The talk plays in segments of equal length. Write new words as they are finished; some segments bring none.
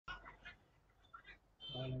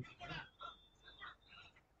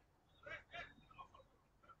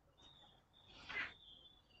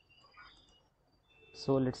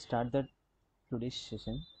So let's start the today's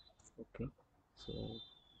session. Okay. So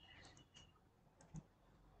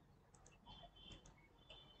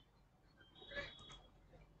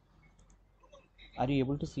are you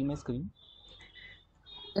able to see my screen?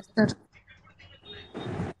 Yes, sir. Yes.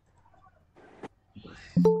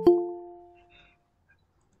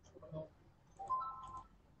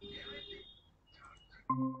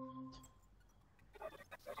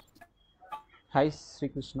 Hi Sri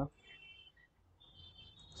Krishna.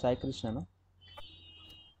 Sai Krishna, no?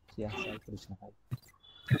 Yeah, Sai Krishna. Hi.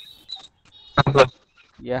 Sir.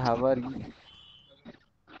 Yeah, how are you?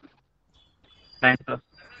 Fine, sir.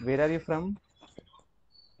 Where are you from?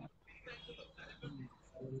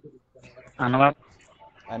 Anwar.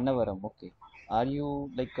 Annavaram. Okay. Are you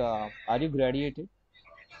are you graduated?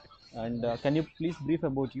 And can you please brief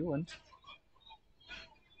about you once?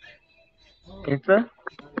 Yes, sir.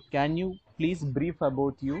 Can you please brief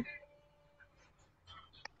about you?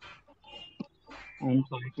 I'm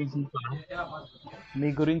sorry, sir. మీ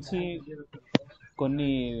గురించి కొన్ని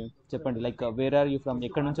చెప్పండి. Like where are you from?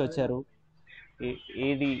 ఎక్కడి నుంచి వచ్చారు?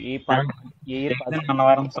 ఏది ఏ I'm part, A year based pass in out?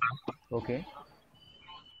 Anwaram, sir. Okay.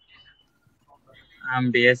 I'm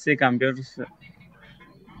BSc Computers.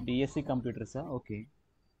 DSC కంప్యూటర్సా? Okay.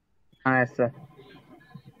 Yes, sir.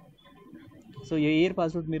 So A year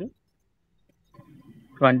pass out మీరు?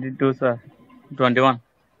 22, sir. 21.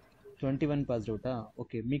 21 pass అవుటా?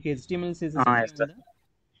 Okay. మీకు HTML CSS Yes, idea sir. ఉందా?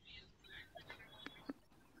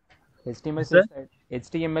 HTML Yes, sir.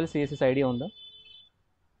 HTML CSS idea ఉందా?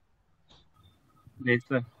 Yes,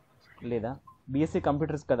 sir. లేదా? BSc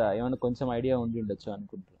computers కదా, ఏమైనా కొంచెం idea ఉండి ఉండొచ్చు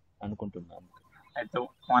అనుకుంటున్నాను. అయితే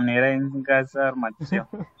 1 year అయింది కదా సార్, మర్చిపోయాం.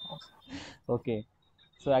 ఓకే.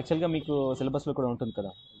 సో యాక్చువల్గా మీకు సిలబస్లో కూడా ఉంటుంది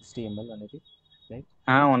కదా హెచ్టిఎంఎల్ అనేది, రైట్?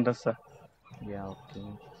 ఉంటుంది సార్. Yeah, okay.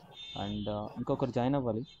 అండ్ ఇంకొకరు జాయిన్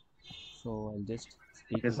అవ్వాలి. So I just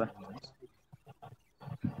speak. Okay sir.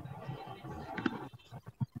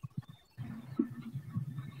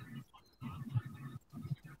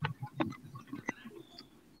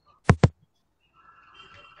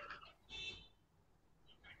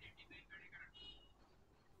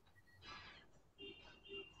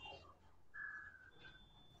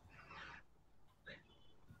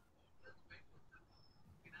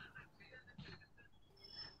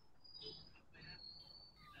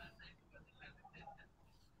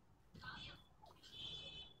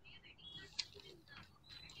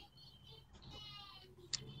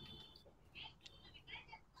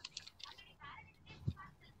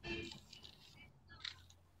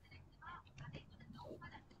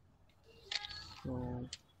 So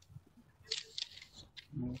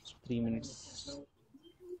 3 minutes.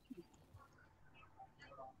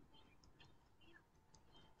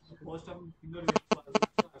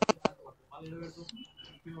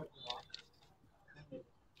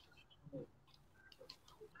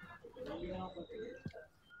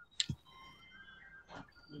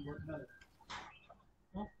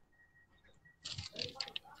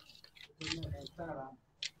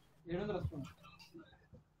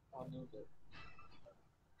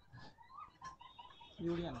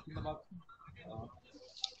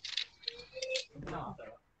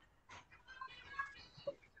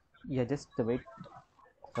 Yeah, just wait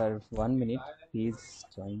for 1 minute. Please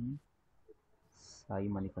join Sai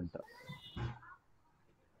Manikanta.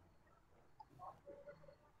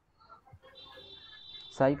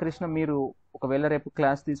 Sai Krishna, మీరు ఒకవేళ రేపు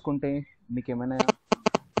క్లాస్ తీసుకుంటే మీకు ఏమైనా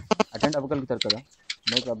అటెండ్ అవ్వగలుగుతారు కదా?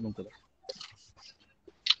 నో ప్రాబ్లం కదా?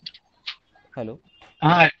 హలో.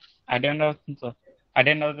 అటెండ్ అవుతుంది సార్.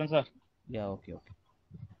 అటెండ్ అవుతుంది సార్. Yeah, okay okay.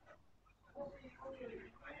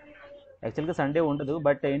 యాక్చువల్గా సండే ఉండదు,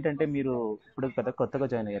 బట్ ఏంటంటే మీరు ఇప్పుడు కదా కొత్తగా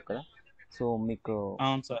జాయిన్ అయ్యారు కదా, సో మీకు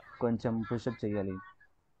అవును సార్. కొంచెం పుషప్ చేయాలి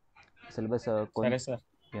సిలబస్. సరే సార్.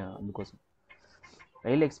 యా, అందుకోసం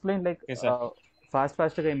I will explain like okay sir.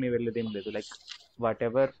 ఫాస్ట్గా ఏమి వెళ్ళేది ఏం లేదు. Like what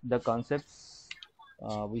ever the concepts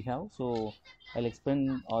we have, so I will explain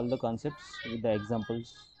all the concepts with the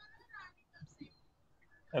examples.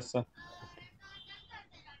 Yes sir.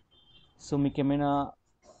 So మీకు ఏమైనా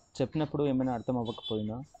చెప్పినప్పుడు ఏమైనా అర్థం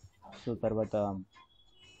అవ్వకపోయినా, సో తర్వాత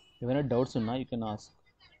ఏమైనా డౌట్స్ ఉన్నా you can ask.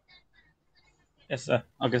 Yes sir.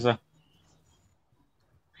 Okay sir.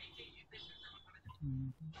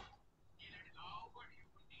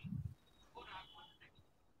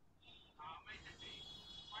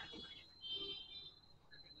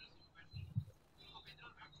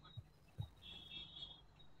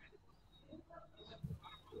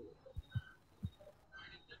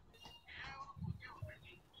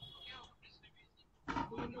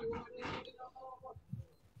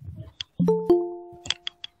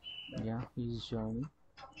 Yeah, he's joining.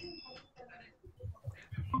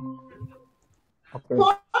 Okay.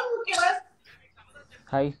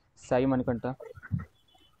 Hi, Sai Manikanta.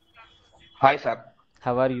 Hi, sir.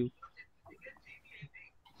 How are you?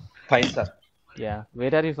 Fine, sir. Yeah,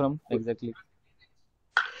 where are you from exactly?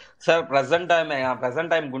 Sir, present time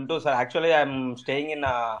Guntur, sir. Actually, I'm staying in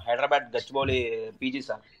Hyderabad, Gachibowli, PG,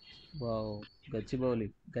 sir. Wow,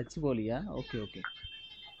 Gachibowli. Gachibowli, yeah? Okay, okay.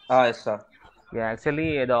 Yes, sir. Yeah,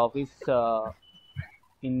 actually, the office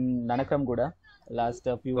in Nanakamguda last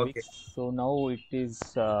few Okay. weeks. So now it is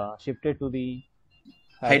shifted to the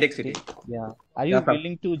High High-tech City. city. Yeah. Are you Yes, sir.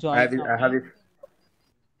 willing to I join have in it. I have offline? it.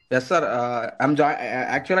 Yes, sir.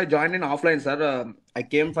 Actually, I joined in offline, sir. I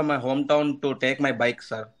came from my hometown to take my bike,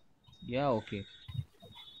 sir. Yeah, okay.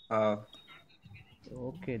 Uh,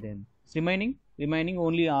 Okay then. It's remaining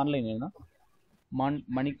only online, you know?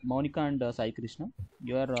 Monica and Sai Krishna,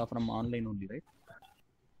 you are from online only, right?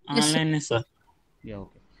 Yes, sir. Online, sir. Yeah,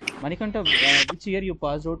 okay. Manikanta, which year you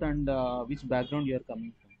passed out and which background you are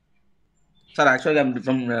coming from? sir, actually, I'm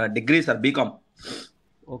from degree, sir. BCom.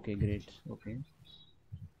 Okay, great. Okay.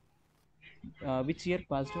 Which year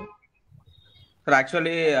passed out? Sir,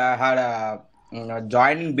 actually, I had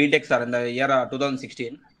joined in BTech, sir, in the year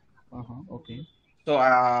 2016. Uh-huh, okay. So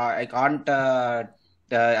I can't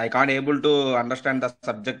able to understand the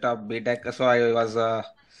subject of BTech. So I was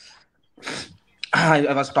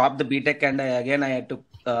I was stopped the BTech, and again I took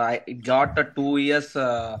I got a 2 years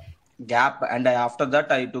gap, and after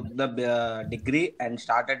that I took the degree and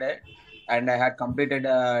started it, and I had completed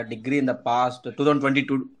a degree in the past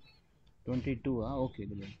 2022. 22, okay,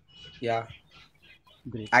 great. Yeah,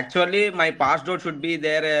 Great. actually my past date should be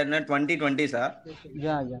there in 2020, sir.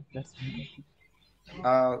 Yeah, yeah, that's fine.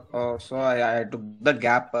 So I took the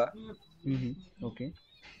gap. Okay.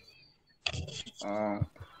 Uh,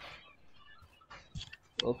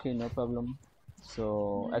 Okay, no problem. So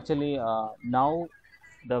actually, now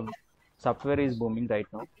the software is booming right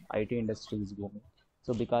now. IT industry is booming.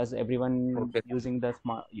 So because everyone okay. using the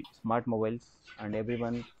smart mobiles and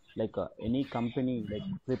everyone like any company like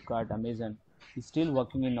Flipkart, Amazon is still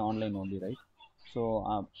working in online only, right? So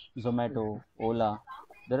Zomato, Ola,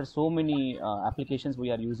 there are so many applications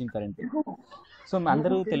we are using currently. So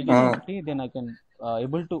అందరూ తెలుగే Uh, కాబట్టి then I can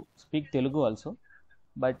able to speak Telugu also,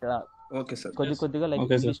 but okay, sir. కొద్దిగా like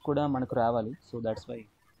Okay, sir. English కూడా మనకు రావాలి. So that's why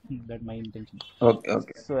that my intention. Okay,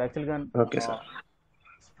 okay, so యాక్చువల్గా okay, sir.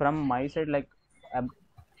 From my side like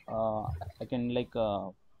I can like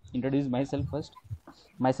introduce myself first.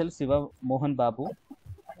 Myself Siva Mohan Babu.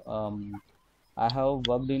 um, I have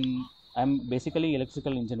worked in, I'm basically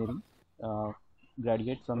electrical engineering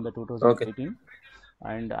graduate from the Okay. 2018,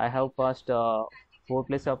 and I have passed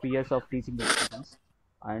 4+ of years of teaching experience,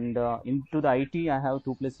 and into the IT I have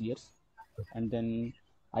 2+ years, and then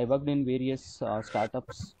I worked in various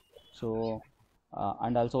startups, so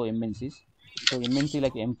and also MNCs. So MNC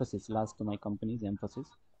like Emphasis, last my company's Emphasis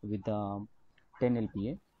with 10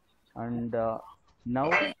 LPA, and now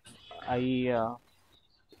I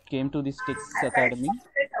came to this Tex Academy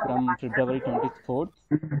from February 24th.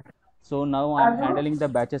 So now I'm handling the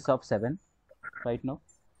batches of 7 right now.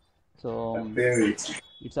 So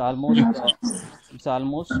it's almost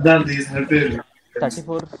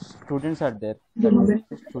 34 students are there. 34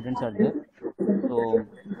 students are there. So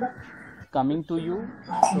coming to you,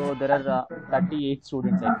 so there are 38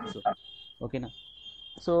 students, I think so. Okay now.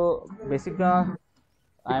 So basically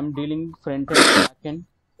I am dealing front end,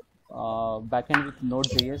 back end with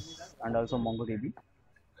Node.js and also MongoDB.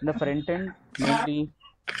 In the front end, mainly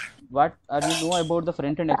what are you know about the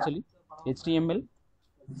front end actually? HTML,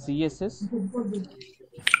 CSS,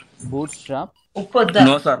 Bootstrap.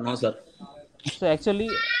 No, sir. No, sir. So actually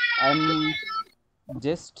I'm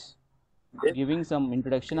just giving some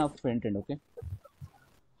introduction of front end, okay?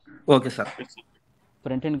 Okay, sir.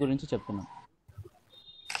 Front end గురించి చెప్తున్నాం.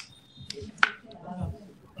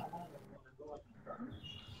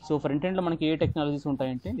 So front ఎండ్లో మనకి ఏ technologies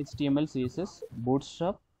ఉంటాయంటే HTML, CSS,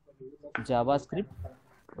 Bootstrap, JavaScript,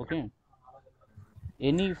 okay,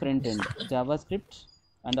 any front end, JavaScript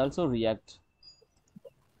and also react.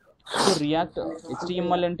 So react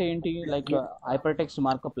HTML అంటే ఏంటి, like hyper text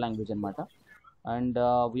markup language అనమాట. And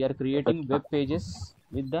we are creating web pages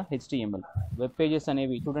with the HTML. Web pages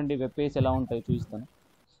అనేవి చూడండి, web pages ఎలా ఉంటాయో చూపిస్తాను.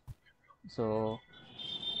 So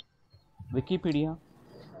Wikipedia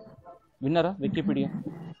విన్నారా? Wikipedia,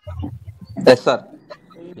 Yes, sir.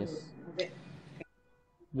 Yes.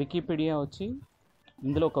 Wikipedia వచ్చి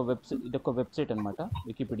ఇందులో ఒక వెబ్సైట్, ఇది ఒక వెబ్సైట్ అనమాట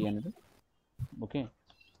వికీపీడియా అనేది, ఓకే.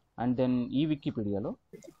 అండ్ దెన్ ఈ వికీపీడియాలో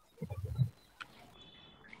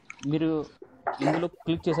మీరు ఇందులో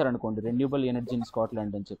క్లిక్ చేశారనుకోండి రెన్యూబుల్ ఎనర్జీ ఇన్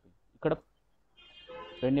స్కాట్లాండ్ అని చెప్పి, ఇక్కడ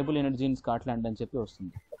రెన్యూబుల్ ఎనర్జీ ఇన్ స్కాట్లాండ్ అని చెప్పి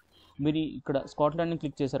వస్తుంది. మీరు ఇక్కడ స్కాట్లాండ్ని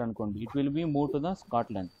క్లిక్ చేశారనుకోండి, it will be move to the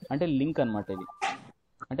Scotland. అంటే లింక్ అనమాట ఇది.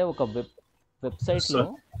 అంటే ఒక వెబ్సైట్లో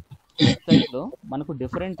మనకు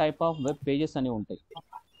different type of web pages అనేవి ఉంటాయి.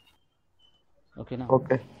 ఓకేనా?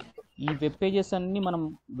 ఓకే ఈ వెబ్ పేజెస్ అన్ని మనం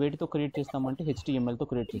వేటితో క్రియేట్ చేస్తామంటే HTML-తో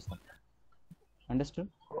క్రియేట్ చేస్తాం. Understood?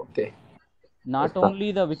 Okay not only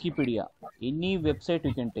the Wikipedia, any website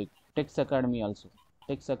you can take. Tax academy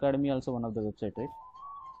also one of the website, right?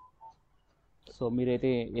 So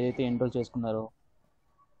మీరైతే ఏదైతే ఎన్రోల్ చేసుకున్నారో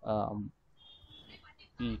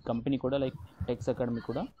ఈ కంపెనీ కూడా లైక్ టెక్స్ అకాడమీ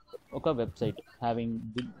కూడా ఒక website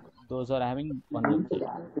those are having one website.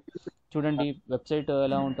 చూడండి website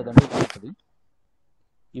ఎలా ఉంటుందంటే ఇలా ఉంటుంది.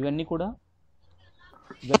 ఇవన్నీ కూడా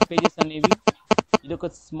వెబ్ పేజెస్ అనేవి, ఇది ఒక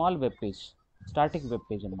small web page, static web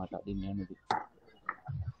page అనమాట దీన్ని అనేది.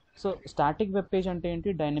 సో స్టాటిక్ వెబ్ పేజ్ అంటే ఏంటి,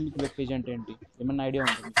 డైనమిక్ వెబ్ పేజ్ అంటే ఏంటి, ఏమన్నా ఐడియా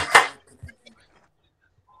ఉంటుంది?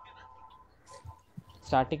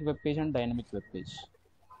 Static web page and dynamic web page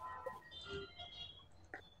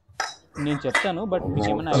నేను చెప్తాను, బట్ మీకు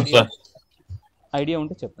ఏమైనా ఐడియా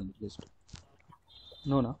ఉంటే చెప్పండి just.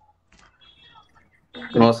 నోనా?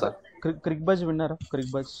 No sir. Crick buzz విన్నారా?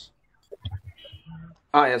 Crick buzz.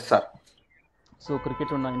 Yes sir. So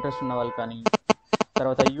cricket interest ఉన్న వాళ్ళు కానీ,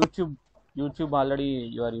 తర్వాత YouTube already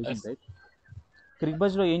you are using, right? Crick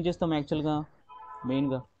బజ్లో ఏం చేస్తాం యాక్చువల్గా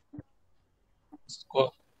మెయిన్గా?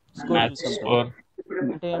 స్కోర్ చూస్తాం.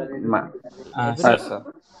 అంటే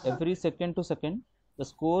every second to second the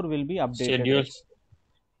score will be updated.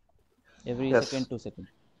 every second to second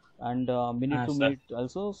and minute to minute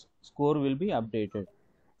also score will be updated.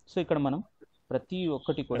 So ఇక్కడ మనం ప్రతి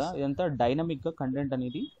ఒక్కటి కూడా ఇదంతా డైనమిక్గా కంటెంట్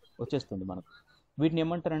అనేది వచ్చేస్తుంది మనకు. వీటిని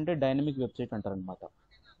ఏమంటారంటే డైనమిక్ వెబ్సైట్ అంటారనమాట.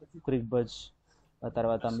 క్రిక్ బజ్,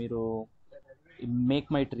 తర్వాత మీరు మేక్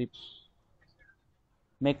మై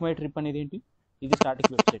ట్రిప్ అనేది ఏంటి, ఇది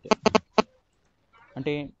స్టాటిక్ వెబ్సైట్.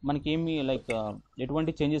 అంటే మనకేమి లైక్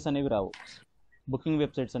ఎటువంటి చేంజెస్ అనేవి రావు. బుకింగ్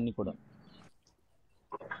వెబ్సైట్స్ అన్నీ కూడా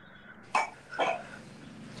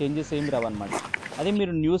చేంజెస్ ఏమి రావన్నమాట. అదే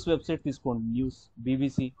మీరు న్యూస్ వెబ్సైట్ తీసుకోండి, న్యూస్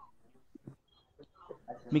BBC.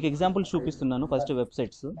 మీకు ఎగ్జాంపుల్ చూపిస్తున్నాను. ఫస్ట్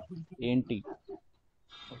వెబ్సైట్స్ ఏంటి.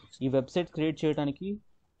 ఈ వెబ్సైట్ క్రియేట్ చేయడానికి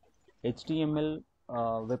HTML,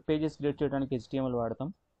 వెబ్ పేజెస్ క్రియేట్ చేయడానికి HTML వాడతాం.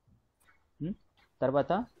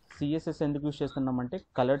 తర్వాత CSS ఎందుకు యూస్ చేస్తున్నామంటే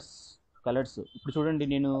కలర్స్. ఇప్పుడు చూడండి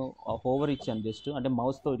నేను ఓవర్ ఇచ్చాను జస్ట్, అంటే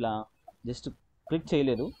మౌస్తో ఇలా జస్ట్ క్లిక్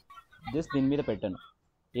చేయలేదు, జస్ట్ దీని మీద పెట్టాను.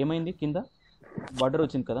 ఏమైంది, కింద బార్డర్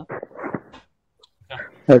వచ్చింది కదా,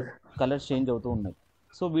 కలర్స్ చేంజ్ అవుతూ ఉన్నాయి.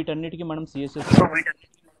 సో వీటన్నిటికీ మనం CSS.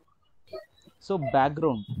 So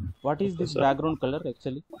background, what is this background colour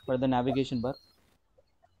actually for the navigation bar?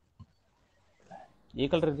 A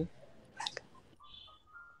colour ఇది?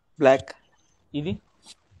 బ్లాక్. ఇది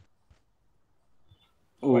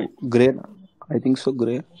grey. I think so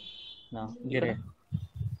grey.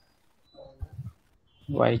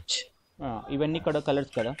 White. ఇవన్నీ కూడా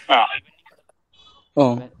కలర్స్ కదా.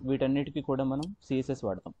 వీటన్నిటికీ కూడా మనం CSS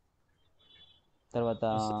వాడతాం. తర్వాత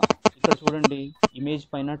ఇక్కడ చూడండి ఇమేజ్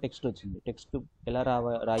పైన టెక్స్ట్ వచ్చింది. టెక్స్ట్ ఎలా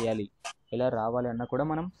రాయాలి, ఎలా రావాలి అన్నా కూడా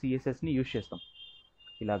మనం CSSని యూజ్ చేస్తాం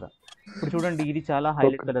ఇలాగా. ఇప్పుడు చూడండి ఇది చాలా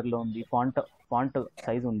హైలైట్ కలర్లో ఉంది, ఫాంట్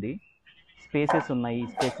సైజ్ ఉంది, స్పేసెస్ ఉన్నాయి,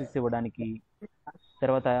 స్పేసెస్ ఇవ్వడానికి.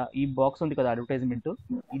 తర్వాత ఈ బాక్స్ ఉంది కదా అడ్వర్టైజ్మెంట్,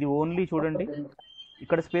 ఇది ఓన్లీ చూడండి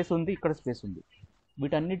ఇక్కడ స్పేస్ ఉంది, ఇక్కడ స్పేస్ ఉంది.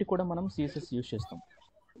 వీటన్నిటి కూడా మనం CSS యూజ్ చేస్తాం.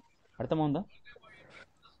 అర్థమవుందా?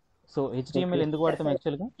 సో HTML ఎందుకు వాడతాం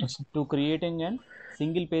యాక్చువల్గా? To creating and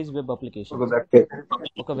single page web application,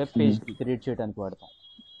 ఒక వెబ్ పేజ్ క్రియేట్ చేయడానికి వాడతాం.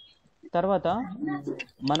 తర్వాత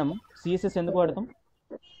మనం CSS ఎందుకు వాడతాం?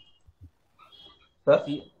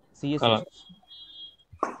 CSS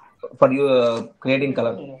for you creating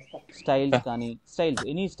colour styles కానీ,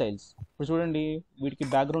 ఎనీ స్టైల్స్. ఇప్పుడు చూడండి వీటికి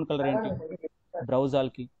బ్యాక్గ్రౌండ్ కలర్ ఏంటి,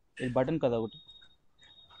 బ్రౌజాల్కి ఇది బటన్ కదా ఒకటి,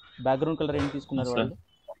 బ్యాక్గ్రౌండ్ కలర్ ఏంటి తీసుకున్నారు వాళ్ళు?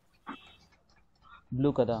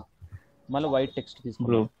 బ్లూ కదా, మళ్ళీ వైట్ టెక్స్ట్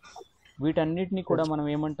తీసుకున్నారు. వీటన్నిటిని కూడా మనం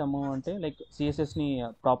ఏమంటాము అంటే లైక్ CSSని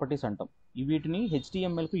ప్రాపర్టీస్ అంటాం. వీటిని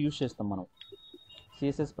HTMLకి యూజ్ చేస్తాం మనం.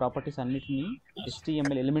 CSS ప్రాపర్టీస్ అన్నిటిని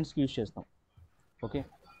HTML ఎలిమెంట్స్కి యూజ్ చేస్తాం. Okay,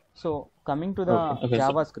 so coming to the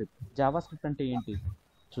Java script అంటే ఏంటి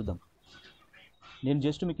చూద్దాం. నేను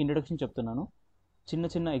జస్ట్ మీకు ఇంట్రడక్షన్ చెప్తున్నాను చిన్న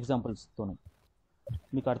చిన్న ఎగ్జాంపుల్స్తోనే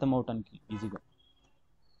మీకు అర్థం అవటానికి ఈజీగా.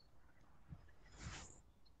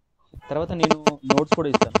 తర్వాత నేను నోట్స్ కూడా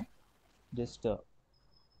ఇస్తాను. జస్ట్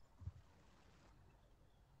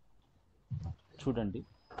చూడండి.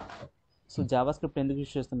 సో జావా స్క్రిప్ట్ ఎందుకు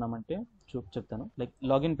యూజ్ చేస్తున్నామంటే చెప్తాను. లైక్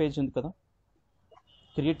లాగిన్ పేజ్ ఉంది కదా,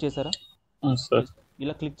 క్రియేట్ చేశారా?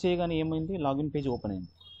 ఇలా క్లిక్ చేయగానే ఏమైంది, లాగిన్ పేజ్ ఓపెన్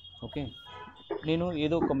అయింది. ఓకే, నేను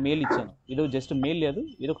ఏదో ఒక మెయిల్ ఇచ్చాను, ఏదో జస్ట్ మెయిల్ లేదు,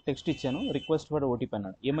 ఏదో ఒక టెక్స్ట్ ఇచ్చాను, రిక్వెస్ట్ ఫర్ ఓటీపీ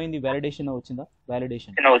అన్నాడు. ఏమైంది, వ్యాలిడేషన్ వచ్చిందా?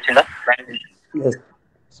 Validation. Yes.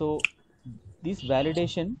 So this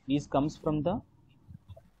validation comes from the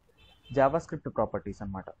JavaScript properties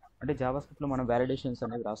అనమాట. అంటే జావాస్క్రిప్ట్లో మనం వ్యాలిడేషన్స్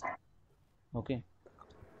అనేది రాస్తాం. ఓకే,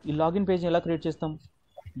 ఈ లాగిన్ పేజ్ ఎలా క్రియేట్ చేస్తాం?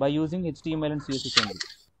 By using HTML and CSS only.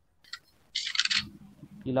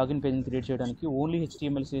 ఈ లాగిన్ పేజ్ని క్రియేట్ చేయడానికి ఓన్లీ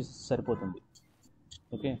HTML CSS సరిపోతుంది.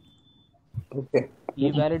 Okay, Okay. ఈ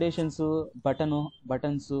వ్యాలిడేషన్స్,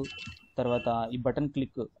 బటన్స్, తర్వాత ఈ బటన్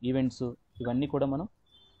క్లిక్ ఈవెంట్స్, ఇవన్నీ కూడా మనం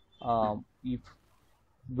ఈ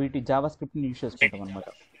వీటి జావాస్క్రిప్ట్ని యూజ్ చేసుకుంటాం అనమాట.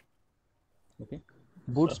 ఓకే,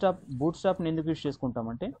 బూట్స్ట్రాప్ని ఎందుకు యూజ్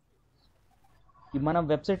చేసుకుంటామంటే మనం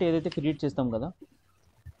వెబ్సైట్ ఏదైతే క్రియేట్ చేస్తాం కదా,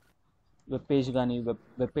 వెబ్ పేజ్ కానీ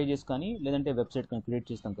వెబ్ పేజెస్ కానీ లేదంటే వెబ్సైట్ కానీ క్రియేట్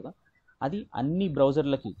చేస్తాం కదా, అది అన్ని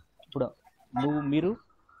బ్రౌజర్లకి, ఇప్పుడు మీరు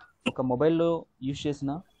ఒక మొబైల్లో యూజ్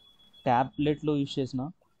చేసిన, ట్యాబ్లెట్లో యూజ్ చేసిన,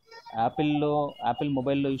 యాపిల్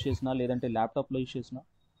మొబైల్లో యూజ్ చేసిన, లేదంటే ల్యాప్టాప్లో యూజ్ చేసిన,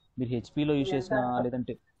 మీరు హెచ్పిలో యూజ్ చేసిన,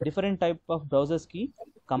 లేదంటే డిఫరెంట్ టైప్ ఆఫ్ బ్రౌజర్స్కి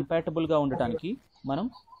కంపాటబుల్గా ఉండటానికి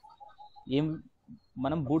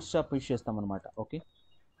మనం బూట్స్ట్రాప్ యూజ్ చేస్తాం అనమాట. ఓకే,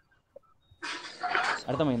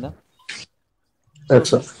 అర్థమైందా? Yes,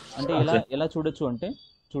 sir. అంటే ఎలా చూడొచ్చు అంటే,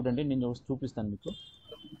 చూడండి నేను చూపిస్తాను మీకు.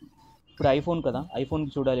 ఇప్పుడు ఐఫోన్ కదా, ఐఫోన్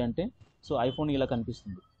చూడాలి అంటే సో ఐఫోన్ ఇలా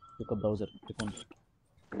కనిపిస్తుంది ఒక బ్రౌజర్ ఐఫోన్.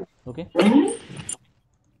 ఓకే,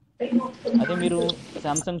 అదే మీరు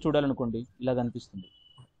శాంసంగ్ చూడాలనుకోండి ఇలా కనిపిస్తుంది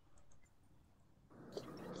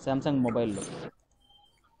శాంసంగ్ మొబైల్లో.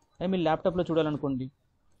 అదే మీరు ల్యాప్టాప్లో చూడాలనుకోండి,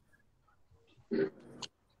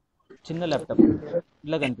 చిన్న ల్యాప్టాప్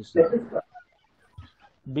ఇలా కనిపిస్తుంది.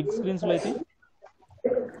 బిగ్ స్క్రీన్స్లో అయితే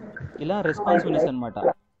ఇలా రెస్పాన్సివ్నెస్ అనమాట.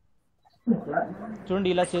 చూడండి,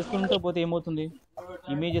 ఇలా చేసుకుంటూ పోతే ఏమవుతుంది,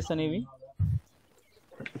 ఇమేజెస్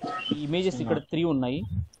ఇక్కడ 3 ఉన్నాయి,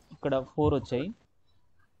 ఇక్కడ 4 వచ్చాయి.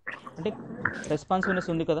 అంటే రెస్పాన్సివ్నెస్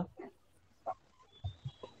ఉంది కదా.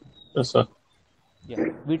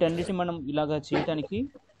 వీటన్నిటి మనం ఇలాగా చేయడానికి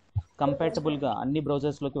కంపాటబుల్గా అన్ని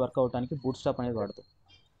బ్రౌజర్స్లోకి వర్క్ అవడానికి బూట్స్ట్రాప్ అనేది వాడతాం.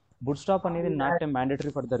 బూట్స్ట్రాప్ అనేది not a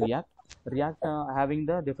mandatory for the react having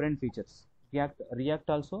the different features. React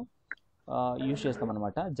also use చేస్తాం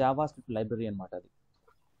అనమాట. జావా స్క్రిప్ట్ లైబ్రరీ అనమాట అది.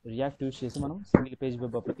 రియాక్ట్ యూజ్ చేసి మనం సింగిల్ పేజ్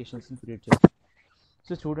వెబ్ అప్లికేషన్స్ని క్రియేట్ చేస్తాం.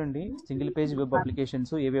 సో చూడండి, సింగిల్ పేజ్ వెబ్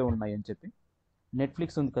అప్లికేషన్స్ ఏవే ఉన్నాయి అని చెప్పి.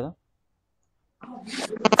 నెట్ఫ్లిక్స్ ఉంది కదా,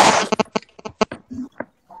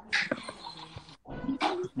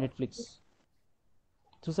 నెట్ఫ్లిక్స్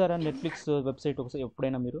చూసారా? నెట్ఫ్లిక్స్ వెబ్సైట్ ఒకసారి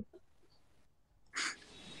ఎప్పుడైనా మీరు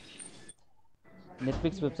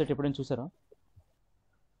నెట్ఫ్లిక్స్ వెబ్సైట్ ఎప్పుడైనా చూసారా?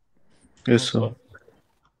 Yes, sir.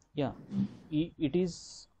 Yeah, it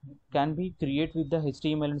can be create with the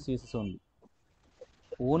HTML and CSS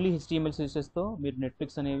only HTML CSSతో మీరు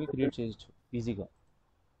నెట్ఫ్లిక్స్ అనేవి క్రియేట్ చేయొచ్చు ఈజీగా,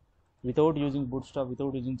 without using bootstrap,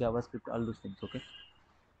 without using JavaScript, all those things. Okay,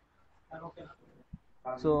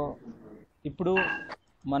 so ఇప్పుడు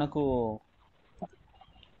మనకు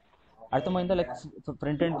అర్థమైందా? లైక్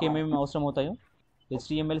ఫ్రంట్ ఎండ్కి ఏమేమి అవసరం అవుతాయో,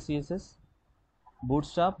 HTML, CSS,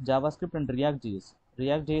 bootstrap, JavaScript and react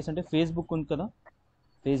JS అంటే ఫేస్బుక్ ఉంది కదా,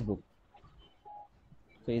 ఫేస్బుక్.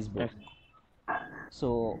 సో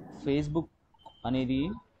ఫేస్బుక్ అనేది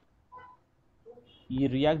ఈ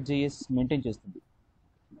రియాక్ట్ జేఎస్ మెయింటైన్ చేస్తుంది.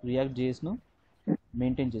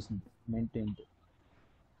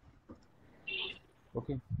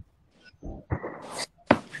 Okay,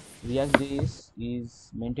 React JS is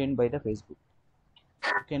maintained by the Facebook.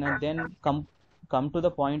 Okay, now then come to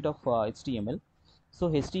the point of HTML. So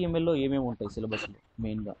HTMLలో ఏమేమి ఉంటాయి సిలబస్లో?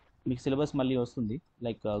 మెయిన్గా మీకు సిలబస్ మళ్ళీ వస్తుంది,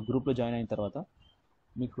 లైక్ గ్రూప్లో జాయిన్ అయిన తర్వాత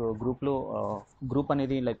మీకు గ్రూప్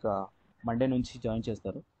అనేది లైక్ మండే నుంచి జాయిన్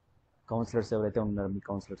చేస్తారు కౌన్సిలర్స్ ఎవరైతే ఉన్నారో మీ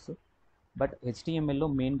కౌన్సిలర్స్. బట్ HTMLలో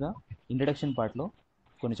మెయిన్గా ఇంట్రడక్షన్ పార్ట్లో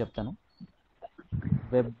కొన్ని చెప్తాను.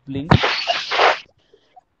 Web link,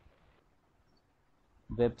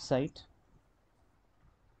 website,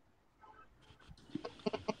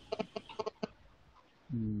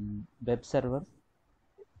 web server,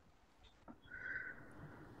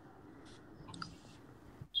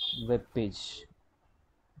 web page.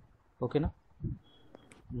 ఓకేనా?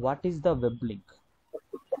 What is the web link?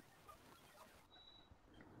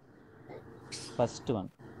 First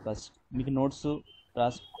మీకు నోట్స్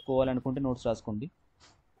రాసుకోవాలనుకుంటే నోట్స్ రాసుకోండి.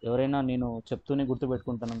 ఎవరైనా నేను చెప్తూనే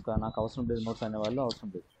గుర్తుపెట్టుకుంటాను ఇంకా నాకు అవసరం లేదు నోట్స్ అనే వాళ్ళు అవసరం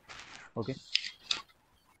లేదు. Okay,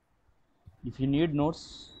 if you need notes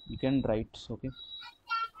you can write. Okay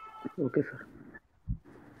okay sir.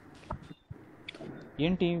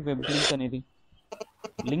 ఏంటి వెబ్ లింక్ అనేది?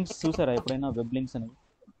 లింక్స్ చూసారా ఎప్పుడైనా? వెబ్ లింక్స్ అనేవి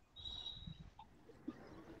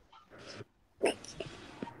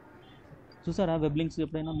చూసారా వెబ్ లింక్స్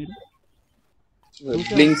ఎప్పుడైనా మీరు?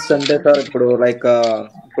 వెబ్ లింక్స్ అంటే సార్ ఇప్పుడు లైక్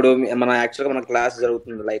ఇప్పుడు మన యాక్చువల్గా మన క్లాస్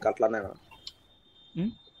జరుగుతుంది లైక్ అట్లానే.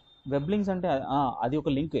 వెబ్ లింక్స్ అంటే అది ఒక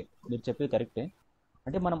లింకే, మీరు చెప్పేది కరెక్టే.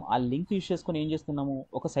 అంటే మనం ఆ లింక్ యూజ్ చేసుకొని ఏం చేస్తున్నాము,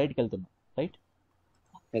 ఒక సైట్కి వెళ్తున్నాం, రైట్?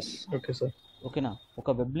 Okay sir. ఓకేనా?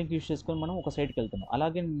 ఒక వెబ్ లింక్ యూజ్ చేసుకొని మనం ఒక సైట్కి వెళ్తున్నాం.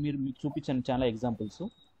 అలాగే మీకు చూపించాను చాలా ఎగ్జాంపుల్స్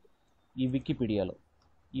ఈ వికీపీడియాలో,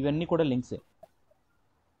 ఇవన్నీ కూడా లింక్సే.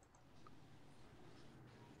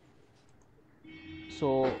 So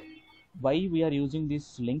why we are using these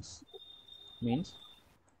links means,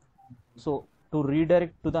 so to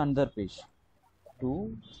redirect to the another page, to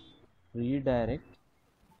redirect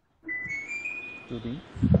to the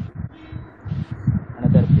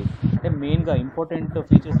another page. అంటే మెయిన్గా ఇంపార్టెంట్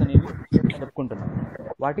ఫీచర్స్ అనేవి చెప్పుకుంటున్నాం.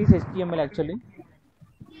 What is HTML actually?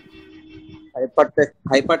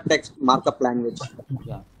 Hyper text markup language.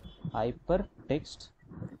 Hyper text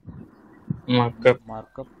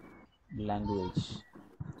markup language.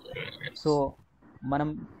 So మనం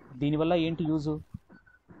దీనివల్ల ఏంటి use?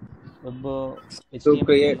 Web page to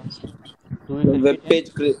create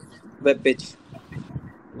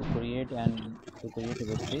a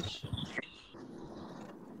web page.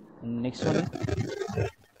 Next one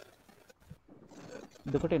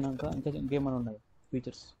ఇదొకటేనా? ఇంకా ఇంకేమైనా ఉన్నాయి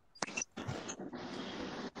features?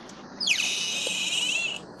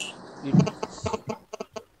 It's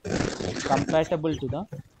compatible to the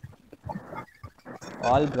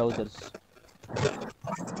all browsers.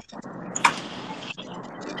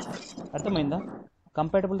 అర్థమైందా?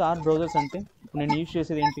 Compatible to all browsers అంటే ఇప్పుడు నేను యూజ్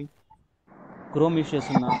చేసేది ఏంటి? క్రోమ్ యూజ్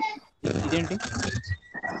చేస్తున్నా, ఇదేంటి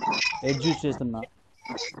ఎడ్జ్ యూజ్ చేస్తున్నా.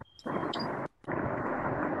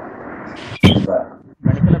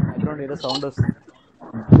 వెనకాల బ్యాక్గ్రౌండ్ ఏదో సౌండ్ వస్తుంది,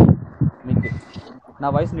 మీకు నా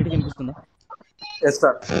వాయిస్ నీట్గా వినిపిస్తుందా?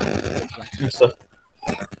 సో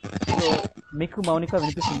మీకు మౌనిక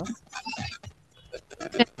వినిపిస్తుందా?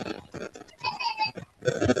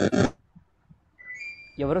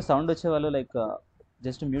 ఎవరో సౌండ్ వచ్చేవాళ్ళు లైక్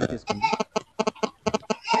జస్ట్ మ్యూట్ చేసుకోండి.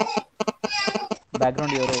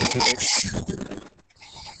 బ్యాక్గ్రౌండ్ ఎవరో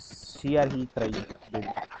హీ ట్రై.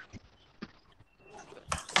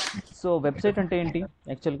 సో వెబ్సైట్ అంటే ఏంటి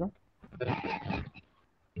యాక్చువల్గా?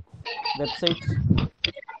 Website,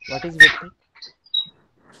 what is website?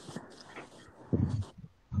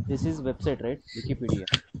 This is website, right? Wikipedia.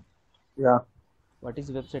 What is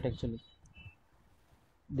website actually?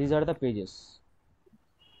 These are the pages.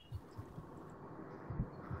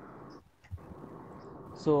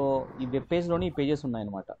 So ఈ వెబ్ పేజ్లోని ఈ పేజెస్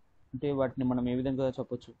ఉన్నాయన్నమాట. అంటే వాటిని మనం ఏ విధంగా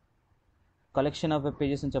చెప్పొచ్చు? కలెక్షన్ ఆఫ్ వెబ్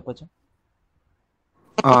పేజెస్ అని చెప్పొచ్చు.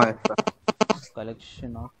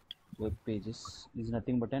 Collection of web pages is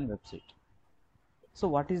nothing but an website. So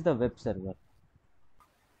what is the web server?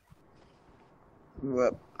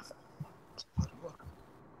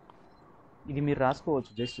 ఇది మీరు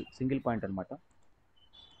రాసుకోవచ్చు, జస్ట్ సింగిల్ పాయింట్ అనమాట.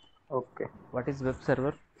 Okay. What is web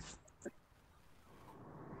server?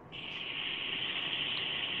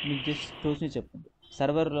 మీకు జస్ట్ చూసి చెప్పండి.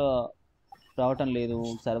 సర్వర్ రావటం లేదు,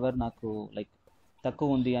 సర్వర్ నాకు లైక్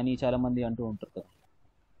తక్కువ ఉంది అని చాలామంది అంటూ ఉంటారు కదా,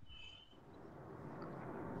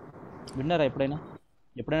 విన్నారా ఎప్పుడైనా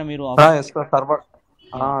మీరు? సర్వర్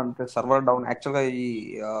అంటే సర్వర్ డౌన్. యాక్చువల్గా ఈ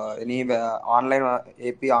any online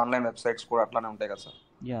AP online websites కూడా అట్లానే ఉంటాయి కదా సార్.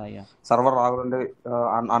 యా సర్వర్ రాకుండా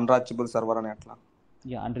అన్రీచబుల్ సర్వర్ అని అట్లా.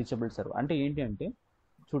 అన్రీచబుల్ సర్వర్ అంటే ఏంటి అంటే,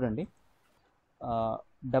 చూడండి,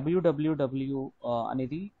 www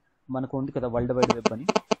అనేది మనకు ఉంది కదా, వరల్డ్ వైడ్ వెబ్ అని.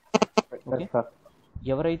 ఓకే,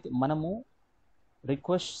 ఎవరైతే మనము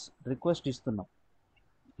రిక్వెస్ట్ ఇస్తున్నాం,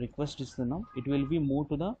 it will be move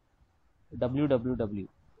to the www.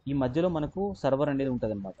 ఈ మధ్యలో మనకు సర్వర్ అనేది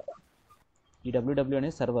ఉంటుంది అనమాట. ఈ www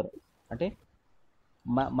అనేది సర్వర్. అంటే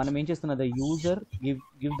మనం ఏం చేస్తున్నా, the user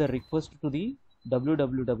give the request to the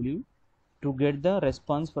www to get the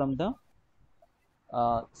response from the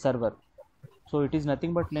server. So it is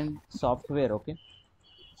nothing but software. Okay,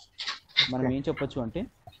 మనం ఏం చెప్పొచ్చు అంటే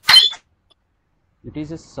it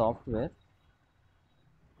is a software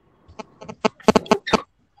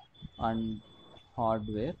and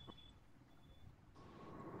hardware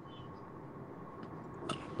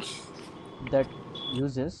that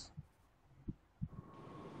uses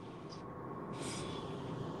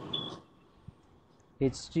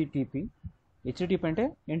HTTP అంటే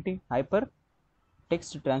ఏంటి? Hyper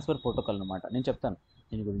text transfer protocol అనమాట. నేను చెప్తాను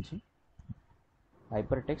దీని గురించి.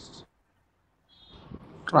 Hyper text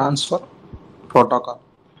transfer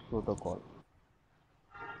protocol.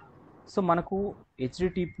 So మనకు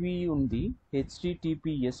HTTP ఉంది,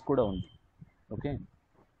 HTTPS కూడా ఉంది. ఓకే,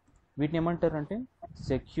 వీటిని ఏమంటారు అంటే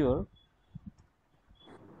secure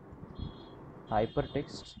hyper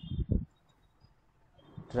text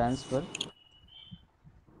transfer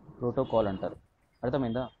protocol అంటారు.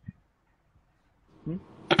 అర్థమైందా?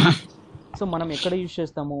 సో మనం ఎక్కడ యూజ్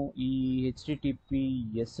చేస్తాము ఈ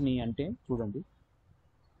హెచ్టిటిపిఎస్ని అంటే చూడండి,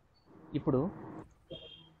 ఇప్పుడు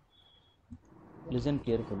listen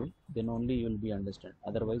carefully, then only you will be understand,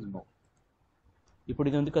 otherwise no. ఇప్పుడు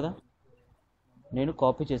ఇది ఉంది కదా, నేను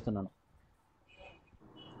కాపీ చేస్తున్నాను.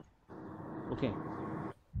 ఓకే,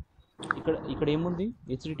 ఇక్కడ ఇక్కడ ఏముంది,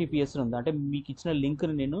 హెచ్టిటిపిఎస్ ఉంది అంటే మీకు ఇచ్చిన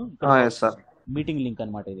లింక్ని నేను మీటింగ్ లింక్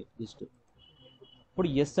అనమాట ఇది. జస్ట్ ఇప్పుడు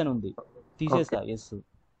ఎస్ అని ఉంది, తీసేస్తా ఎస్.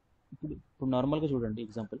 ఇప్పుడు నార్మల్గా చూడండి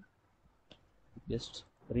example, just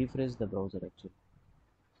refresh the browser. Actually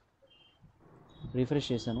refresh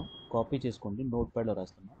చేశాను, కాపీ చేసుకోండి, నోట్ ప్యాడ్లో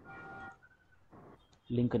రాస్తున్నా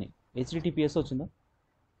లింక్ని. హెచ్టిటిపిఎస్ వచ్చిందా?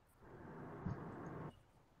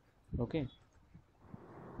 Okay,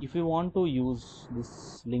 if you want to use this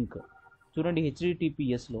link, చూడండి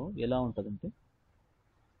హెచ్టిటిపిఎస్లో ఎలా ఉంటుందంటే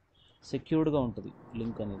సెక్యూర్డ్గా ఉంటుంది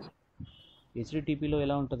లింక్ అనేది. హెచ్టిటిపిలో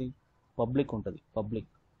ఎలా ఉంటుంది, పబ్లిక్ ఉంటుంది,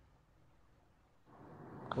 public.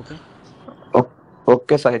 Okay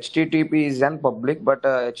Okay, so HTTP is an public, but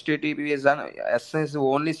HTTP is an is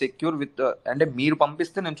only secure with అంటే మీరు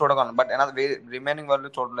పంపిస్తే నేను చూడగలను, బట్ రిమైనింగ్ వాళ్ళు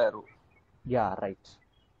చూడలేరు. Yeah right.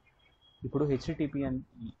 ఇప్పుడు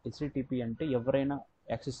హెచ్టిటిపి అంటే ఎవరైనా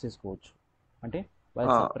యాక్సెస్ చేసుకోవచ్చు. అంటే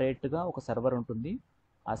వాళ్ళు సపరేట్గా ఒక సర్వర్ ఉంటుంది,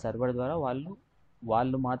 ఆ సర్వర్ ద్వారా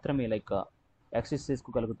వాళ్ళు మాత్రమే లైక్ యాక్సెస్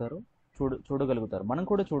చేసుకోగలుగుతారు, చూడగలుగుతారు. మనం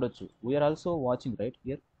కూడా చూడొచ్చు, we are also watching right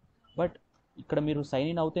here. But ఇక్కడ మీరు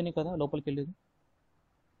సైన్ ఇన్ అవుతేనే కదా లోపలికి వెళ్ళేది.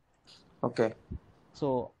 ఓకే, సో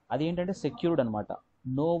అది ఏంటంటే సెక్యూర్డ్ అనమాట.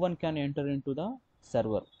 No one can enter in to the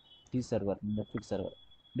server, ఈ సర్వర్, నెట్ఫ్లిక్స్ సర్వర్.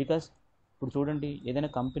 బికాస్ ఇప్పుడు చూడండి ఏదైనా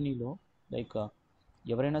కంపెనీలో లైక్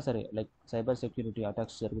ఎవరైనా సరే లైక్ సైబర్ సెక్యూరిటీ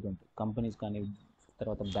అటాక్స్ జరుగుతుంటాయి, కంపెనీస్ కానీ,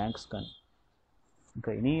 తర్వాత బ్యాంక్స్ కానీ,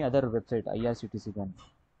 ఇంకా ఎనీ అదర్ వెబ్సైట్, ఐఆర్సిటీసీ కానీ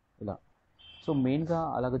ఇలా. సో మెయిన్గా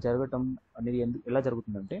అలాగ జరగటం అనేది ఎలా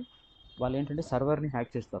జరుగుతుందంటే వాళ్ళు ఏంటంటే సర్వర్ని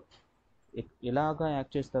హ్యాక్ చేస్తారు. ఎలాగా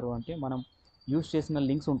హ్యాక్ చేస్తారు అంటే మనం యూజ్ చేసిన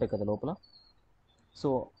లింక్స్ ఉంటాయి కదా లోపల, సో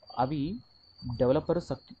అవి డెవలపర్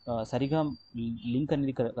సరిగా లింక్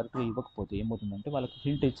అనేది కరెక్ట్గా ఇవ్వకపోతే ఏమవుతుందంటే వాళ్ళకి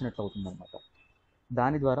హింట్ ఇచ్చినట్లు అవుతుంది అనమాట.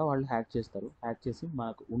 దాని ద్వారా వాళ్ళు హ్యాక్ చేస్తారు, హ్యాక్ చేసి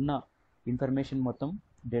మనకు ఉన్న ఇన్ఫర్మేషన్ మొత్తం,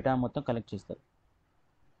 డేటా మొత్తం కలెక్ట్ చేస్తారు.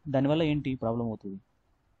 దానివల్ల ఏంటి ప్రాబ్లం అవుతుంది,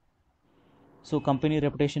 సో కంపెనీ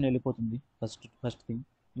రెప్యుటేషన్ వెళ్ళిపోతుంది ఫస్ట్ థింగ్.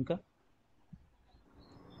 ఇంకా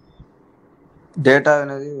డేటా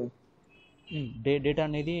అనేది డేటా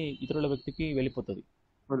అనేది ఇతరుల వ్యక్తికి వెళ్ళిపోతుంది.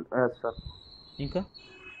 ఇంకా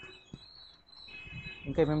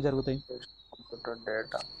ఏమేమి జరుగుతాయి,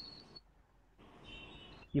 డేటా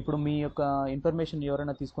ఇప్పుడు మీ యొక్క ఇన్ఫర్మేషన్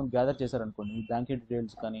ఎవరైనా తీసుకొని గ్యాదర్ చేశారనుకోండి, మీ బ్యాంక్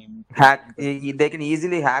డీటెయిల్స్ కానీ, hack, they can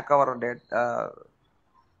easily hack hour data.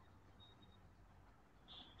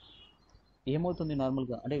 ఏమవుతుంది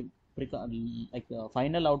నార్మల్గా అంటే లైక్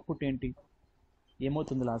ఫైనల్ అవుట్పుట్ ఏంటి,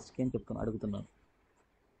 ఏమవుతుంది లాస్ట్కి ఏం అడుగుతున్నాను.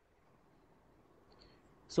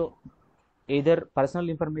 So either personal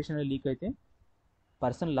information leak అయితే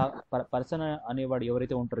పర్సన్ అనేవాడు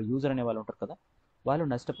ఎవరైతే ఉంటారో, యూజర్ అనే వాళ్ళు ఉంటారు కదా, వాళ్ళు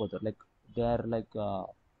నష్టపోతారు. Like they are like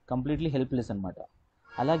completely helpless అనమాట.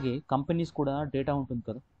 అలాగే కంపెనీస్ కూడా డేటా ఉంటుంది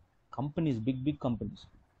కదా, companies, big companies,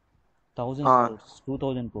 1000 crores,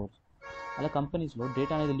 2000 crores, అలా కంపెనీస్లో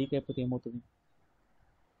డేటా అనేది లీక్ అయిపోతే ఏమవుతుంది.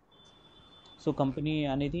 సో కంపెనీ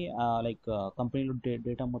అనేది లైక్ కంపెనీలో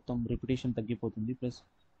డేటా మొత్తం రెప్యుటేషన్ తగ్గిపోతుంది. Plus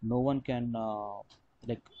no one can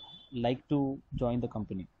like to join the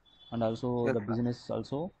company, and also the business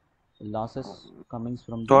also losses coming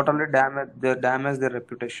from totally damage their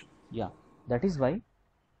reputation. Yeah, that is why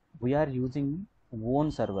we are using own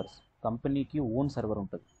servers. Company కి own server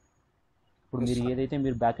ఉంటుంది. ఇప్పుడు మీరు ఏదైతే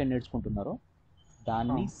మీరు back end నేర్చుకుంటున్నారో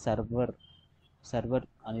దాన్ని server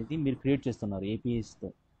అనేది మీరు create చేస్తున్నారు ఏపీఎస్తో.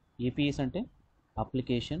 ఏపీఎస్ అంటే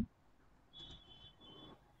అప్లికేషన్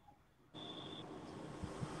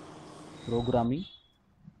ప్రోగ్రామింగ్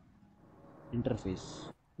ఇంటర్ఫేస్.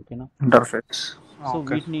 ఓకేనా, ఇంటర్ఫేస్. సో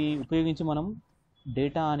వీటిని ఉపయోగించి మనం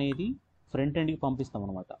డేటా అనేది ఫ్రంట్ ఎండ్కి పంపిస్తాం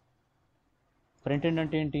అనమాట. ఫ్రంట్ ఎండ్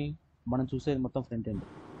అంటే ఏంటి, మనం చూసేది మొత్తం ఫ్రంట్ ఎండ్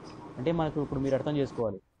అంటే మనకు ఇప్పుడు మీరు అర్థం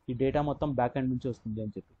చేసుకోవాలి, ఈ డేటా మొత్తం బ్యాక్ ఎండ్ నుంచి వస్తుంది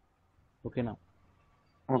అని చెప్పి. ఓకేనా,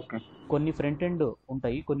 ఓకే, కొన్ని ఫ్రంట్ ఎండ్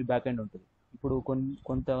ఉంటాయి, కొన్ని బ్యాక్ ఎండ్ ఉంటుంది. ఇప్పుడు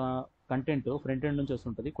కొంత కంటెంట్ ఫ్రంట్ ఎండ్ నుంచి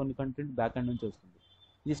వస్తుంటుంది, కొన్ని కంటెంట్ బ్యాక్ ఎండ్ నుంచి వస్తుంది.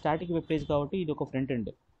 ఇది స్టాటిక్ వెబ్ పేజ్ కాబట్టి ఇది ఒక ఫ్రంట్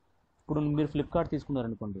ఎండ్. ఇప్పుడు మీరు ఫ్లిప్కార్ట్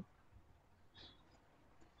తీసుకున్నారనుకోండి,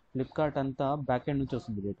 ఫ్లిప్కార్ట్ అంతా బ్యాక్ ఎండ్ నుంచి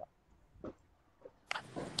వస్తుంది డేటా.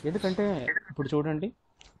 ఎందుకంటే ఇప్పుడు చూడండి,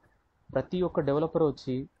 ప్రతి ఒక్క డెవలపర్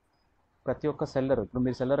వచ్చి ప్రతి ఒక్క సెల్లర్, ఇప్పుడు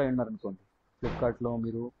మీరు సెల్లర్ అయి ఉన్నారనుకోండి, ఫ్లిప్కార్ట్లో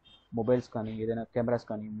మీరు మొబైల్స్ కానీ ఏదైనా కెమెరాస్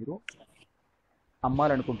కానీ మీరు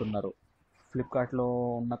అమ్మాలనుకుంటున్నారు ఫ్లిప్కార్ట్లో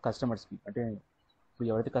ఉన్న కస్టమర్స్కి. అంటే ఇప్పుడు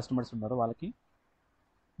ఎవరైతే కస్టమర్స్ ఉన్నారో వాళ్ళకి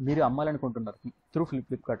మీరు అమ్మాలనుకుంటున్నారు త్రూ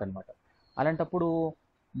ఫ్లిప్కార్ట్ అనమాట. అలాంటప్పుడు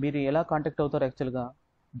మీరు ఎలా కాంటాక్ట్ అవుతారు యాక్చువల్గా?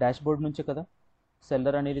 డాష్ బోర్డ్ నుంచే కదా.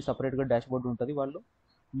 సెల్లర్ అనేది సపరేట్గా డాష్ బోర్డ్ ఉంటుంది, వాళ్ళు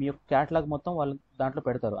మీ యొక్క క్యాటలాగ్ మొత్తం వాళ్ళు దాంట్లో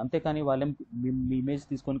పెడతారు, అంతేకాని వాళ్ళేం మీ ఇమేజ్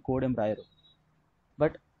తీసుకొని కోడ్ ఏం రాయరు.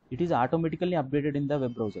 But it is automatically updated in the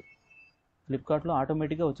web browser. ఫ్లిప్కార్ట్లో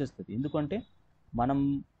ఆటోమేటిక్గా వచ్చేస్తుంది, ఎందుకంటే మనం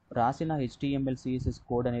రాసిన HTML CSS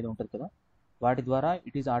కోడ్ అనేది ఉంటుంది కదా, వాటి ద్వారా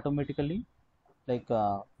it is automatically like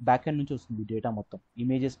back end నుంచి వస్తుంది డేటా మొత్తం,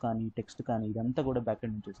 ఇమేజెస్ కానీ టెక్స్ట్ కానీ ఇదంతా కూడా బ్యాక్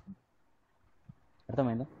ఎండ్ నుంచి వస్తుంది.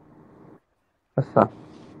 అర్థమైందా?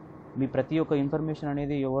 మీ ప్రతి ఒక్క ఇన్ఫర్మేషన్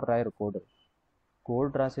అనేది ఎవరు రాయరు,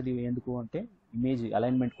 కోడ్ రాసేది ఎందుకు అంటే ఇమేజ్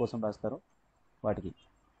అలైన్మెంట్ కోసం రాస్తారు వాటికి.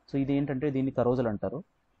 సో ఇది ఏంటంటే దీన్ని కరోజల్ అంటారు.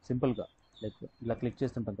 సింపుల్గా లైక్ ఇలా క్లిక్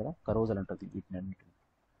చేస్తుంటాం కదా, కరోజల్ అంటుంది వీటిని అన్నిటిని.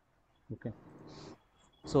 ఓకే,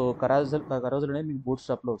 సో కరోజల్ అనేది మీకు బూట్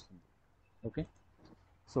స్ట్రాప్లో వస్తుంది. Okay,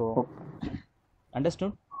 so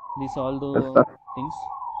understood this all though things.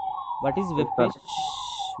 What is web page?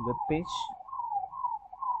 Web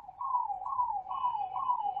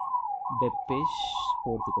page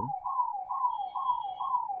fourth కదా.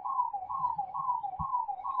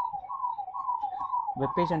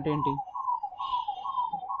 వెబ్ పేజ్ అంటే ఏంటి?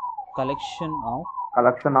 Collection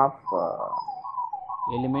of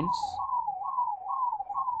elements,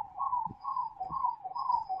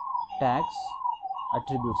 tags,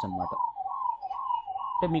 attributes అన్నమాట.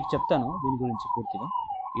 అంటే మీకు చెప్తాను దీని గురించి పూర్తిగా,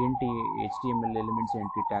 ఏంటి HTML ఎలిమెంట్స్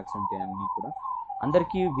ఏంటి, ట్యాగ్స్ అంటే అన్నీ కూడా.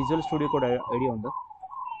 అందరికీ విజువల్ స్టూడియో కోడ్ ఐడియా ఉందా?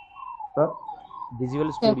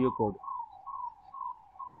 Visual studio code.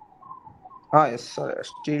 Yes sir,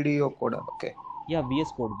 studio code. Okay, yeah,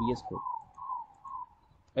 VS code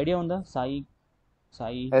idea ఉందా? సాయి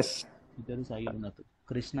ఎస్ ఇద్దరు సాయి నాకు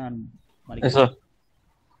కృష్ణ మరి Yes, sir.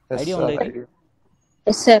 ఐడియా ఉందా ఇది?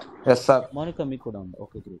 Yes sir. Yes sir. Mounika మీకు కూడా ఉంది?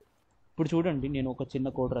 Okay, great. ఇప్పుడు చూడండి, నేను ఒక చిన్న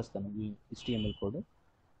కోడ్ రాస్తాను, HTML కోడ్.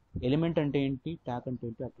 ఎలిమెంట్ అంటే ఏంటి, ట్యాగ్ అంటే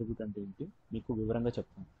ఏంటి, అట్రిబ్యూట్ అంటే ఏంటి మీకు వివరంగా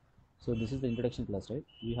చెప్తాను. So this is the introduction class, right?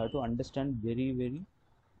 We have to understand very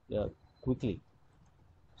quickly.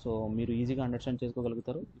 So మీరు ఈజీగా అండర్స్టాండ్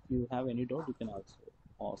చేసుకోగలుగుతారు. If you have any doubt you can also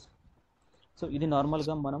ask. So ఇది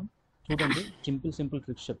నార్మల్గా మనం చూడండి, సింపుల్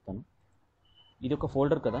ట్రిక్స్ చెప్తాను. ఇది ఒక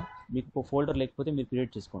ఫోల్డర్ కదా, మీకు ఫోల్డర్ లేకపోతే మీరు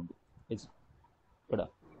క్రియేట్ చేసుకోండి ఇక్కడ.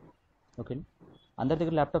 ఓకే, అందరి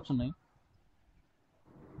దగ్గర ల్యాప్టాప్స్ ఉన్నాయి?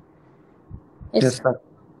 Yes sir.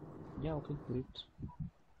 Yeah, okay, great.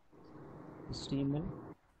 HTML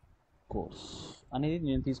course అనేది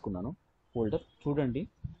నేను తీసుకున్నాను ఫోల్డర్. చూడండి,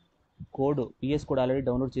 PS కోడ్ ఆల్రెడీ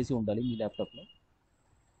డౌన్లోడ్ చేసి ఉండాలి మీ ల్యాప్టాప్లో.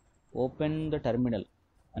 ఓపెన్ ద టెర్మినల్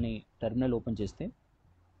అని టెర్మినల్ ఓపెన్ చేస్తే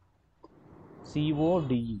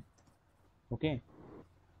CODE, okay,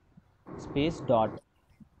 space dot.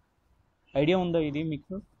 Idea ఉందా ఇది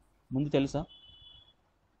మీకు ముందు తెలుసా?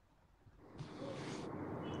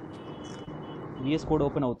 VS కోడ్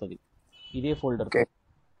ఓపెన్ అవుతుంది ఇదే ఫోల్డర్.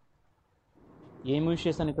 ఏం యూజ్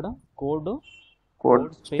చేస్తాను ఇక్కడ? Code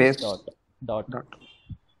space dot.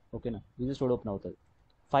 ఓకేనా? విజువల్ స్టూడియో ఓపెన్ అవుతుంది.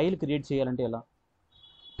 ఫైల్ క్రియేట్ చేయాలంటే ఎలా?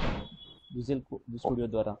 విజువల్ స్టూడియో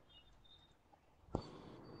ద్వారా.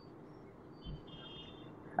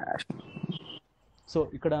 సో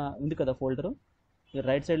ఇక్కడ ఉంది కదా ఫోల్డర్,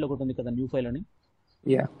 రైట్ సైడ్లో ఒకటి ఉంది కదా న్యూ ఫైల్ అని,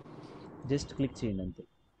 జస్ట్ క్లిక్ చేయండి అంతే.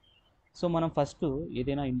 సో మనం ఫస్ట్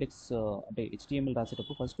ఏదైనా ఇండెక్స్ అంటే HTML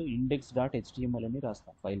రాసేటప్పుడు ఫస్ట్ index.html అని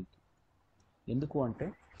రాస్తాం ఫైల్కి. ఎందుకు అంటే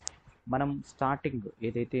మనం స్టార్టింగ్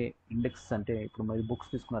ఏదైతే ఇండెక్స్ అంటే ఇప్పుడు మీరు బుక్స్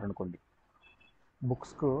తీసుకున్నారనుకోండి,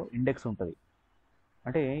 బుక్స్కు ఇండెక్స్ ఉంటుంది.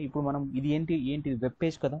 అంటే ఇప్పుడు మనం ఇది ఏంటి వెబ్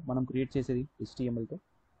పేజ్ కదా మనం క్రియేట్ చేసేది HTMLతో.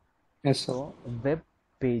 So web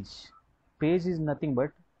page is nothing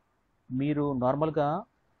but, మీరు నార్మల్గా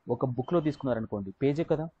ఒక బుక్లో తీసుకున్నారనుకోండి, పేజే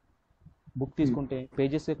కదా. బుక్ తీసుకుంటే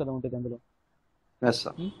పేజెసే కదా ఉంటుంది అందులో.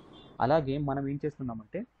 అలాగే మనం ఏం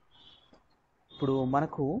చేస్తున్నామంటే, ఇప్పుడు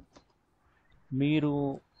మనకు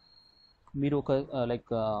మీరు ఒక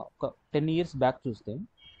లైక్ ఒక 10 years బ్యాక్ చూస్తే,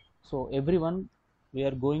 so everyone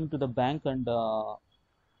we are going to the bank and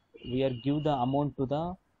we are give the amount to the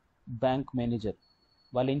bank manager.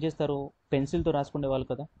 వాళ్ళు ఏం చేస్తారు? పెన్సిల్తో రాసుకునే వాళ్ళు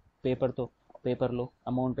కదా, పేపర్లో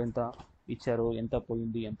అమౌంట్ ఎంత ఇచ్చారు, ఎంత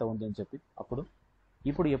పోయింది, ఎంత ఉంది అని చెప్పి.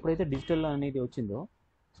 ఇప్పుడు ఎప్పుడైతే డిజిటల్ అనేది వచ్చిందో,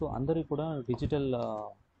 సో అందరూ కూడా డిజిటల్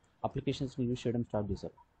అప్లికేషన్స్ని యూజ్ చేయడం స్టార్ట్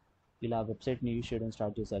చేశారు, ఇలా వెబ్సైట్ని యూజ్ చేయడం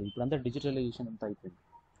స్టార్ట్ చేశారు. ఇప్పుడు అంతా డిజిటలైజేషన్ అంతా అయిపోయింది.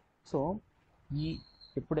 సో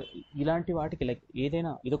ఇప్పుడు ఇలాంటి వాటికి లైక్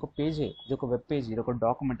ఏదైనా ఇదొక పేజే, ఇదొక వెబ్ పేజ్, ఇదొక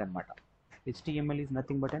డాక్యుమెంట్ అనమాట. HTML is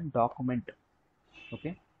nothing but and document.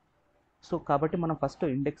 Okay, so కాబట్టి మనం ఫస్ట్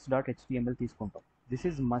index.html తీసుకుంటాం. This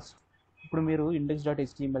is must. ఇప్పుడు మీరు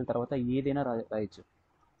index.html తర్వాత ఏదైనా రాయొచ్చు.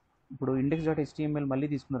 ఇప్పుడు index.html మళ్ళీ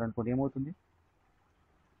తీసుకున్నారు అనుకోండి,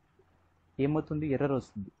 ఏమవుతుంది? ఎర్రర్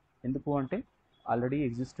వస్తుంది. ఎందుకు అంటే ఆల్రెడీ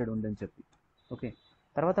ఎగ్జిస్టెడ్ ఉందని చెప్పి. ఓకే,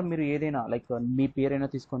 తర్వాత మీరు ఏదైనా లైక్ మీ పేరైనా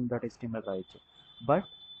తీసుకొని .html రాయొచ్చు. బట్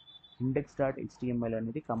index.html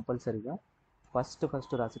అనేది కంపల్సరీగా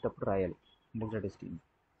ఫస్ట్ రాసేటప్పుడు రాయాలి index.html.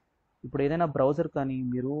 ఇప్పుడు ఏదైనా బ్రౌజర్ కానీ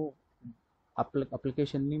మీరు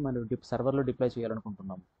అప్లికేషన్ని మనం సర్వర్లో డిప్లాయ్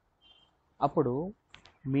చేయాలనుకుంటున్నాము, అప్పుడు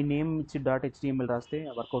మీ నేమ్ ఇచ్చి .html రాస్తే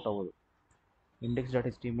వర్కౌట్ అవ్వదు.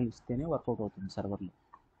 index.html ఇస్తేనే వర్కౌట్ అవుతుంది సర్వర్లో.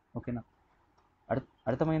 ఓకేనా,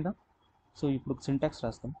 అర్థమైందా? సో ఇప్పుడు సింటాక్స్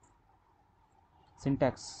రాస్తాం.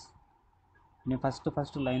 సింటాక్స్ నేను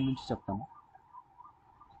ఫస్ట్ లైన్ నుంచి చెప్తాను.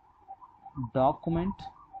 డాక్యుమెంట్,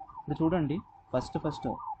 ఇప్పుడు చూడండి, ఫస్ట్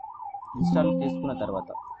ఇన్స్టాల్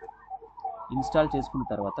చేసుకున్న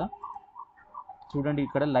తర్వాత చూడండి,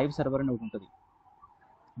 ఇక్కడ లైవ్ సర్వర్ అని ఒకటి ఉంటుంది.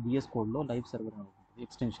 VS కోడ్లో లైవ్ సర్వర్ అని ఉంటుంది,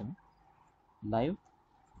 ఎక్స్టెన్షన్ లైవ్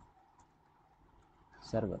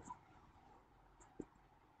సర్వర్.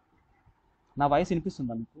 నా వాయిస్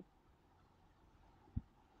వినిపిస్తుందా మీకు?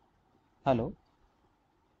 Hello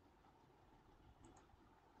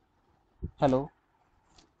hello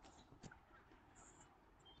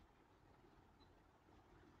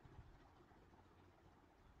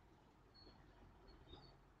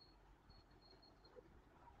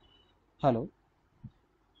hello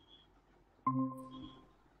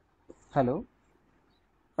hello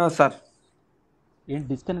sir ఏంటి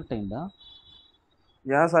డిస్కనెక్ట్ అయిందా?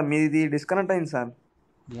 యా సార్, మీది డిస్కనెక్ట్ అయింది సార్.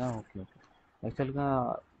 Yeah okay. యాక్చువల్గా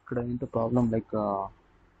ఇక్కడ ఏంటో ప్రాబ్లం, లైక్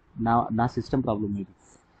నా సిస్టమ్ ప్రాబ్లం ఇది.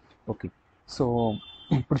 ఓకే, సో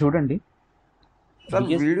ఇప్పుడు చూడండి, సార్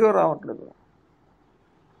వీడియో రావట్లేదు.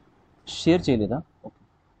 షేర్ చేయలేదా? ఓకే,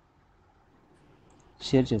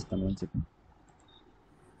 షేర్ చేస్తాను అని చెప్పి.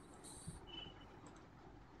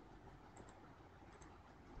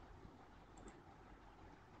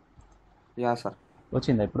 యా సార్,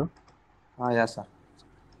 వచ్చిందా ఇప్పుడు? Yeah sir.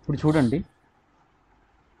 ఇప్పుడు చూడండి,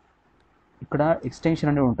 ఇక్కడ ఎక్స్టెన్షన్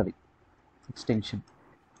అనేది ఉంటుంది. ఎక్స్టెన్షన్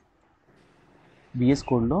VS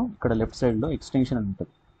కోడ్లో ఇక్కడ లెఫ్ట్ సైడ్లో ఎక్స్టెన్షన్ అని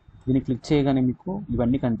ఉంటుంది. దీన్ని క్లిక్ చేయగానే మీకు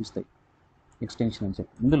ఇవన్నీ కనిపిస్తాయి, ఎక్స్టెన్షన్ అని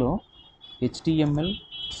చెప్పి. ఇందులో HTML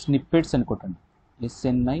స్నిప్పెట్స్ అని కొట్టండి,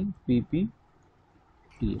 SNIPPTS.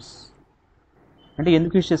 అంటే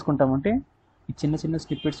ఎందుకు యూజ్ చేసుకుంటామంటే ఈ చిన్న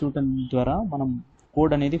స్నిప్పెట్స్ చూడటం ద్వారా మనం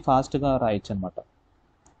కోడ్ అనేది ఫాస్ట్గా రాయొచ్చు అనమాట.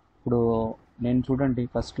 ఇప్పుడు నేను చూడండి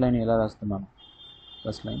ఫస్ట్ లైన్ ఎలా రాస్తున్నాను,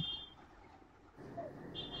 first line.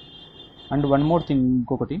 And one more thing,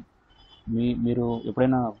 ఇంకొకటి, మీరు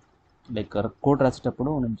ఎప్పుడైనా లైక్ కోడ్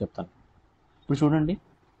రాసేటప్పుడు నేను చెప్తాను. ఇప్పుడు చూడండి,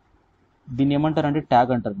 దీన్ని ఏమంటారంటే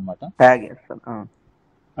ట్యాగ్ అంటారు అనమాట. ట్యాగ్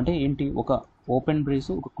అంటే ఏంటి, ఒక ఓపెన్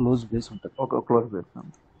బ్రేస్, ఒక క్లోజ్ బ్రేస్ ఉంటుంది. ఒక క్లోజ్ బ్రేస్.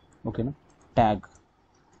 ఓకేనా, ట్యాగ్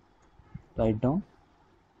రైట్ డౌన్,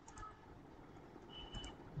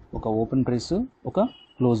 ఒక ఓపెన్ బ్రేస్, ఒక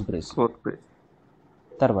క్లోజ్ బ్రేస్.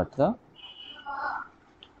 తర్వాత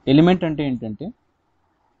ఎలిమెంట్ అంటే ఏంటంటే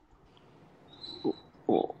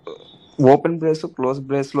ఓపెన్ బ్రేస్ క్లోజ్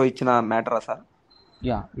బ్రేస్ లో ఇచ్చిన మ్యాటరా sir?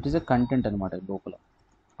 Yeah, it is a content అనమాట లోపల.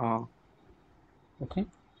 ఓకే,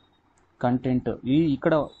 కంటెంట్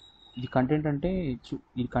ఇక్కడ ఇది కంటెంట్ అంటే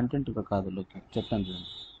ఇది కంటెంట్ కాదు, ఓకే చెప్తాను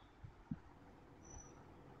చూడండి.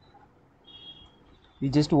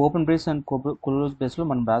 ఇది just open brace and close బ్రేస్లో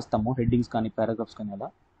మనం రాస్తాము హెడ్డింగ్స్ కానీ పారాగ్రాఫ్స్ కానీ అలా.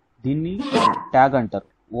 దీన్ని ట్యాగ్ అంటారు,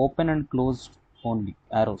 open and close only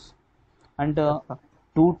arrows. And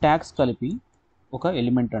 2 tags కలిపి ఒక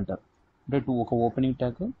ఎలిమెంట్ అంటారు. అంటే ఒక opening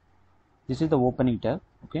tag, this is the opening tag,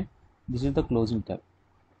 okay, this is the closing tag.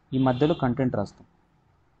 ఈ మధ్యలో కంటెంట్ రాస్తాం,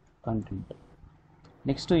 కంటెంట్.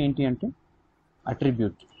 నెక్స్ట్ ఏంటి అంటే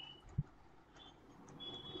అట్రిబ్యూట్.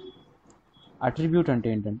 అట్రిబ్యూట్ అంటే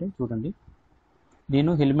ఏంటంటే చూడండి,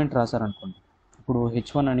 నేను ఎలిమెంట్ రాశారనుకోండి, ఇప్పుడు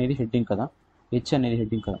H1 అనేది హెడ్డింగ్ కదా, H అనేది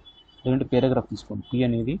హెడ్డింగ్ కదా, లేదంటే పారాగ్రాఫ్ తీసుకోండి, P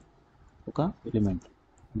అనేది ఒక ఎలిమెంట్.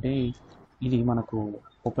 అంటే ఇది మనకు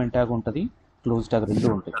ఓపెన్ ట్యాగ్ ఉంటుంది, క్లోజ్ ట్యాగ్ రెండు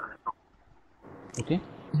ఉంటాయి. ఓకే,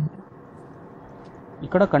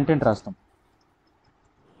 ఇక్కడ కంటెంట్ రాస్తాం.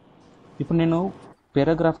 ఇప్పుడు నేను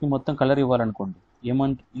పారాగ్రాఫ్కి మొత్తం కలర్ ఇవ్వాలనుకోండి,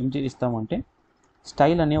 ఏం చేస్తామంటే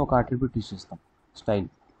స్టైల్ అనే ఒక అట్రిబ్యూట్ యూజ్ చేస్తాం. స్టైల్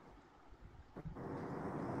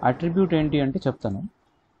అట్రిబ్యూట్ ఏంటి అంటే చెప్తాను.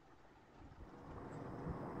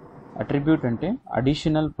 అట్రిబ్యూట్ అంటే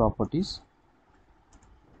additional properties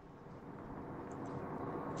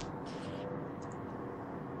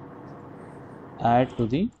add to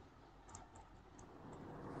the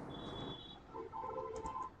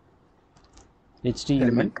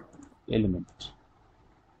HTML element.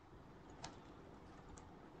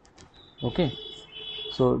 Okay,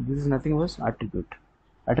 so this is nothing was attribute.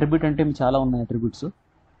 Attribute అంటే చాలా ఉన్నాయి అట్రిబ్యూట్స్.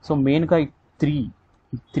 సో మెయిన్గా ఈ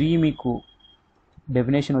త్రీ మీకు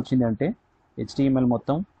డెఫినేషన్ వచ్చింది అంటే HTML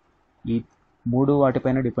మొత్తం ఈ 3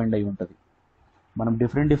 వాటిపైన డిపెండ్ అయి ఉంటుంది. మనం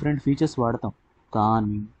డిఫరెంట్ ఫీచర్స్ వాడతాం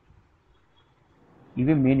కానీ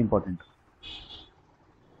ఇవి మెయిన్ ఇంపార్టెంట్.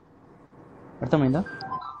 అర్థమైందా?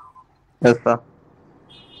 Yes sir.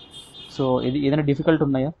 సో ఇది ఏదైనా డిఫికల్ట్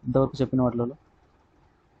ఉన్నాయా ఇంతవరకు చెప్పిన వాటిలో?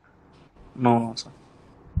 No sir.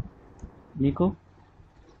 మీకు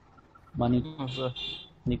మనీ సార్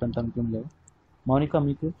నీకంత అనుకుని లేవు. మౌనిక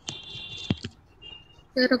మీకు?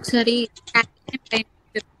 సార్ ఒకసారి static and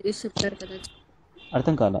dynamic web pages చెప్పారు కదా,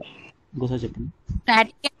 అర్థం కాల, ఇంకోసారి చెప్పింది.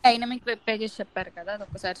 Static and dynamic web pages చెప్పారు కదా, అది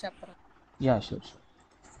ఒకసారి చెప్పరా? Yeah sure.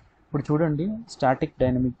 ఇప్పుడు చూడండి, స్టాటిక్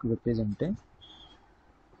డైనమిక్ వెబ్ పేజ్ అంటే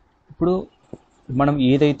ఇప్పుడు మనం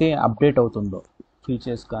ఏదైతే అప్డేట్ అవుతుందో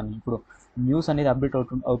ఫీచర్స్ కానీ, ఇప్పుడు న్యూస్ అనేది అప్డేట్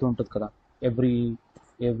అవుతూ ఉంటుంది కదా,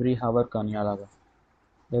 ఎవ్రీ హవర్ కానీ, అలాగా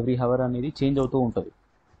ఎవ్రీ హవర్ అనేది చేంజ్ అవుతూ ఉంటుంది.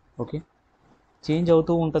 ఓకే, చేంజ్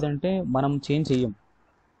అవుతూ ఉంటుంది అంటే మనం చేంజ్ చెయ్యం.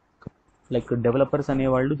 లైక్ డెవలపర్స్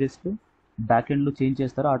అనేవాళ్ళు జస్ట్ బ్యాక్ ఎండ్లో చేంజ్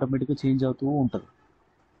చేస్తారు, ఆటోమేటిక్గా చేంజ్ అవుతూ ఉంటుంది.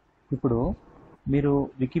 ఇప్పుడు మీరు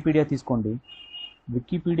వికీపీడియా తీసుకోండి,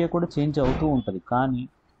 వికీపీడియా కూడా చేంజ్ అవుతూ ఉంటుంది, కానీ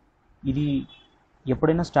ఇది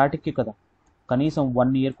ఎప్పుడైనా స్టాటిక్కే కదా, కనీసం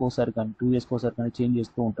 1 ఇయర్కి ఒకసారి కానీ 2 ఇయర్స్కి ఒకసారి కానీ చేంజ్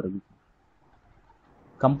చేస్తూ ఉంటారు.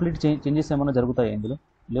 కంప్లీట్ చేంజెస్ ఏమైనా జరుగుతాయా ఇందులో?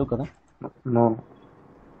 లేవు కదా. నో.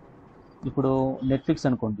 ఇప్పుడు నెట్ఫ్లిక్స్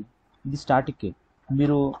అనుకోండి, ఇది స్టాటిక్కే.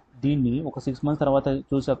 మీరు దీన్ని ఒక 6 months తర్వాత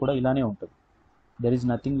చూసా కూడా ఇలానే ఉంటుంది. There is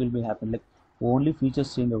nothing will be happen, like only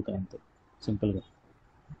features change అవుతాయి అంతే, సింపుల్గా.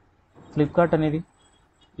 ఫ్లిప్కార్ట్ అనేది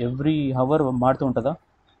ఎవ్రీ హవర్ మారుతూ ఉంటుందా?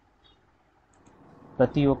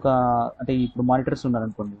 ప్రతి ఒక్క, అంటే ఇప్పుడు మానిటర్స్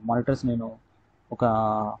ఉన్నారనుకోండి, మానిటర్స్ నేను ఒక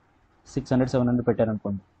 600-700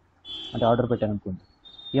 పెట్టారనుకోండి, అంటే ఆర్డర్ పెట్టారనుకోండి,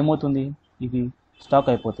 ఏమవుతుంది, ఇవి స్టాక్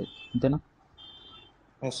అయిపోతాయి, అంతేనా?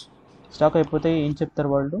 స్టాక్ అయిపోతే ఏం చెప్తారు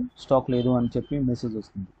వాళ్ళు, స్టాక్ లేదు అని చెప్పి మెసేజ్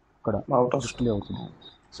వస్తుంది, ఇక్కడ డిస్ప్లే అవుతుంది.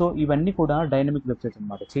 సో ఇవన్నీ కూడా డైనమిక్ వెబ్సైట్స్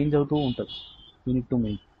అనమాట, చేంజ్ అవుతూ ఉంటుంది. Unit to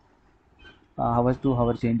make hour to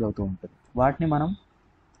hour change అవుతూ ఉంటుంది. వాటిని మనం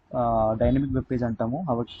డైనమిక్ వెబ్ పేజ్ అంటాము,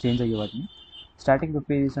 హవర్ చేంజ్ అయ్యే వాటిని. స్టాటిక్ వెబ్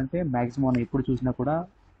పేజెస్ అంటే మ్యాక్సిమం మనం ఎప్పుడు చూసినా కూడా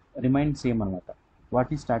రిమైండ్ సేమ్ అనమాట,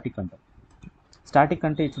 వాటిని స్టాటిక్ అంటాం. స్టాటిక్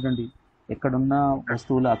అంటే చూడండి, ఎక్కడున్న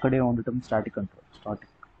వస్తువులు అక్కడే ఉండటం స్టాటిక్ అంటారు,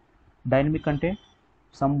 స్టాటిక్. డైనమిక్ అంటే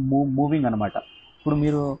సమ్ మూవింగ్ అనమాట. ఇప్పుడు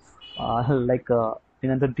మీరు లైక్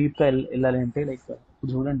నేనంత డీప్గా వెళ్ళాలి అంటే, లైక్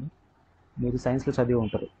ఇప్పుడు చూడండి, మీరు సైన్స్లో చదివి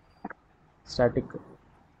ఉంటారు.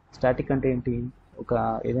 స్టాటిక్ అంటే ఏంటి,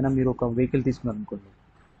 ఏదైనా మీరు ఒక వెహికల్ తీసుకున్నారు అనుకోండి,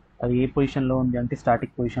 అది ఏ పొజిషన్లో ఉంది అంటే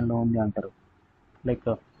స్టాటిక్ పొజిషన్లో ఉంది అంటారు. లైక్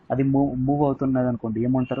అది మూవ్ అవుతున్నది అనుకోండి,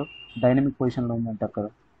 ఏమంటారు, డైనమిక్ పొజిషన్లో ఉంది అంటారు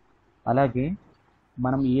కదా. అలాగే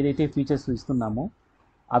మనం ఏదైతే ఫీచర్స్ ఇస్తున్నామో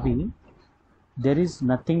అవి there is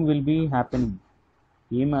nothing will be happening,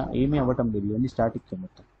 ఏమీ అవ్వటం లేదు, ఇవన్నీ స్టాటిక్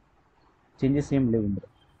మొత్తం, చేంజెస్ ఏం లేవు ఇందులో.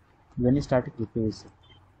 ఇవన్నీ static web pages.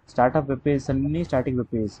 Startup web pages అన్నీ స్టాటిక్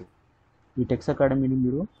వెబ్ పేజెస్. ఈ టెక్స్ అకాడమీని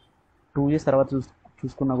మీరు 2 years తర్వాత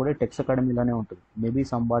చూసుకున్నా కూడా టెక్స్ అకాడమీలానే ఉంటుంది. Maybe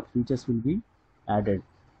some what features will be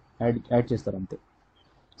add చేస్తారు అంతే.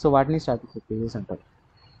 సో వాటిని స్టాటిక్ వెబ్ పేజెస్ అంటారు.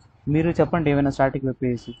 మీరు చెప్పండి ఏమైనా స్టాటిక్ వెబ్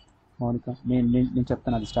పేజెస్. మౌనిక, నేను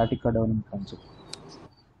చెప్తాను అది స్టాటిక్ డైనమిక్ అని చెప్పి.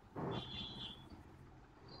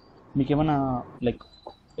 మీకు ఏమైనా లైక్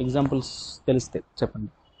ఎగ్జాంపుల్స్ తెలిస్తే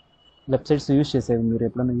చెప్పండి. వెబ్సైట్స్ యూజ్ చేసేవి మీరు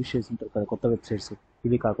ఎప్పుడైనా యూజ్ చేసి ఉంటారు కదా, కొత్త వెబ్సైట్స్,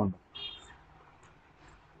 ఇవి కాకుండా.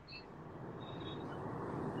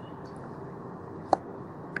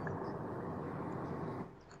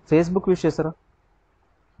 ఫేస్బుక్ యూజ్ చేస్తారా?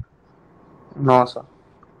 No sir.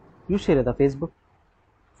 యూజ్ చేయలేదా ఫేస్బుక్?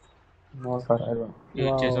 No sir.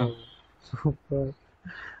 యూజ్ చేసాం. సూపర్.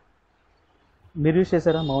 మీరు యూజ్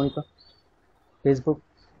చేశారా Mounika Facebook?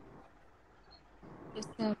 Yes,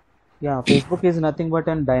 sir. Yeah, Facebook is nothing but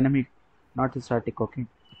and dynamic, not static. Okay,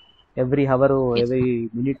 every hour every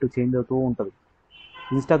minute change అవుతూ ఉంటుంది.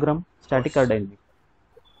 Instagram static are dynamic?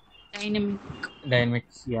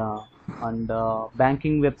 Dynamic. Yeah. And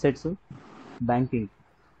banking websites, banking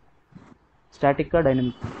static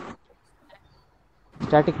dynamic?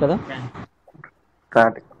 Static కదా.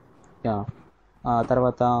 Static. Yeah.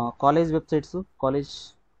 తర్వాత college websites, college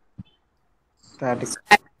static.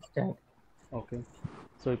 Okay.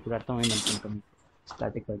 So ఇప్పుడు అర్థమైంది అనుకుంటాం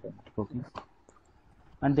static dynamic. Okay.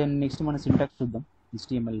 And then next మన syntax చూద్దాం.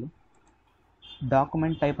 HTML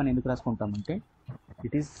document type అని ఎందుకు రాసుకుంటామంటే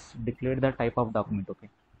it is declare the type of document. Okay,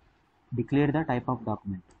 declare the type of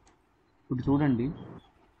document. ఇప్పుడు చూడండి,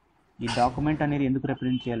 ఈ డాక్యుమెంట్ అనేది ఎందుకు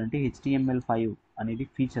రిప్రజెంట్ చేయాలంటే HTML5 అనేది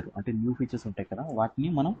ఫీచర్, అంటే న్యూ ఫీచర్స్ ఉంటాయి కదా, వాటిని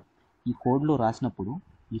మనం ఈ కోడ్లో రాసినప్పుడు,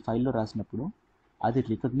 ఈ ఫైల్లో రాసినప్పుడు అది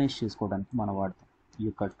రికగ్నైజ్ చేసుకోవడానికి మనం వాడతాం ఈ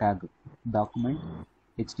యొక్క ట్యాగ్ డాక్యుమెంట్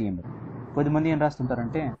HTML. కొద్దిమంది ఏం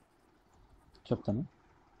రాస్తుంటారంటే, చెప్తాను,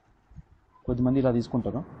 కొద్దిమంది ఇలా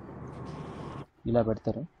తీసుకుంటారు, ఇలా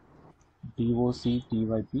పెడతారు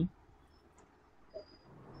DOCTYP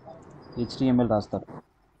HTML రాస్తారు.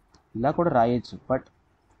 ఇలా కూడా రాయొచ్చు, but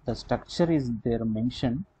the structure is there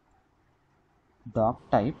mention dock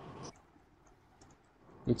type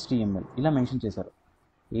HTML ఇలా మెన్షన్ చేశారు.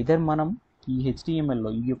 ఏదర్ మనం ఈ HTMLలో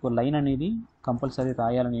ఈ యొక్క లైన్ అనేది కంపల్సరీ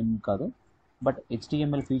రాయాలని ఏం కాదు, బట్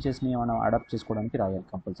HTML ఫీచర్స్ని మనం అడాప్ట్ చేసుకోవడానికి రాయాలి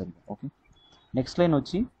కంపల్సరీగా. ఓకే, నెక్స్ట్ లైన్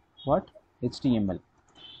వచ్చి వాట్ HTML.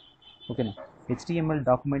 ఓకేనా, HTML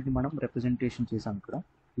డాక్యుమెంట్ని మనం రిప్రజెంటేషన్ చేసాం ఇక్కడ.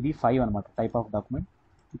 ఇది 5 అనమాట టైప్ ఆఫ్ డాక్యుమెంట్.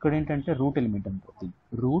 ఇక్కడ ఏంటంటే రూట్ ఎలిమెంట్ ఉంటుంది.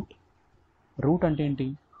 రూట్ అంటే ఏంటి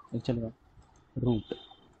యాక్చువల్గా? Route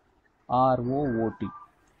ROOT.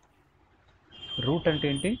 రూట్ అంటే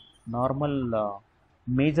ఏంటి? Normal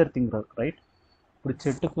major thing, right? ఇప్పుడు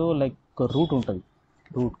చెట్టుకు లైక్ రూట్ ఉంటుంది,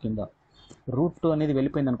 రూట్ కింద రూట్ అనేది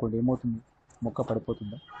వెళ్ళిపోయింది అనుకోండి, ఏమవుతుంది? మొక్క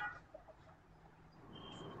పడిపోతుందా?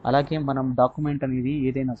 అలాగే మనం డాక్యుమెంట్ అనేది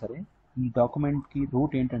ఏదైనా సరే, ఈ డాక్యుమెంట్కి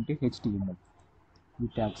రూట్ ఏంటంటే HTML. ఈ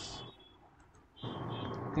tags,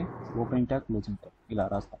 okay, opening tag, closing tag ఇలా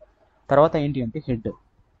రాస్తాం. తర్వాత ఏంటి అంటే హెడ్.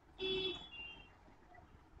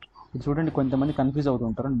 ఇది చూడండి, కొంతమంది కన్ఫ్యూజ్ అవుతూ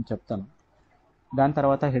ఉంటారు, నేను చెప్తాను. దాని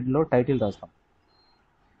తర్వాత హెడ్లో టైటిల్ రాస్తాం.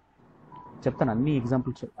 చెప్తాను అన్ని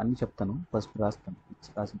ఎగ్జాంపుల్స్ అన్నీ చెప్తాను, ఫస్ట్ రాస్తాను.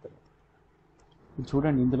 రాసిన తర్వాత ఇది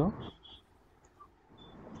చూడండి, ఇందులో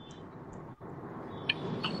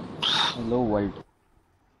హలో వరల్డ్.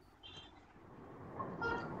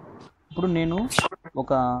 ఇప్పుడు నేను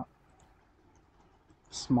ఒక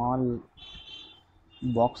స్మాల్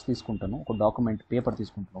బాక్స్ తీసుకుంటాను, ఒక డాక్యుమెంట్ పేపర్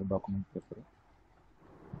తీసుకుంటాను, ఒక డాక్యుమెంట్ పేపర్.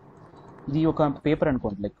 ఇది ఒక పేపర్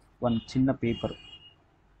అనుకోండి, లైక్ ఒక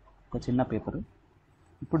చిన్న పేపర్.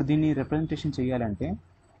 ఇప్పుడు దీన్ని రిప్రజెంటేషన్ చేయాలంటే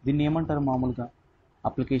దీన్ని ఏమంటారు మామూలుగా?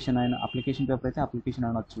 అప్లికేషన్ పేపర్ అయితే అప్లికేషన్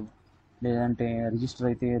అనొచ్చు, లేదంటే రిజిస్టర్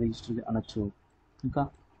అయితే రిజిస్టర్ అనొచ్చు, ఇంకా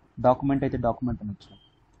డాక్యుమెంట్ అయితే డాక్యుమెంట్ అనొచ్చు,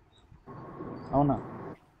 అవునా?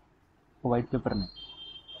 ఒక వైట్ పేపర్ని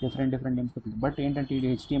డిఫరెంట్ నేమ్స్. బట్ ఏంటంటే ఇది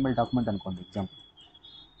HTML డాక్యుమెంట్ అనుకోండి ఎగ్జాంపుల్.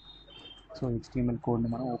 సో HTML కోడ్ని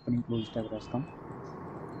మనం ఓపెనింగ్ క్లోజ్ ట్యాగ్ రాస్తాం.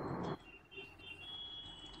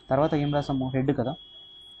 తర్వాత ఏం రాసాము? హెడ్ కదా,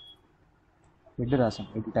 హెడ్ రాసాం.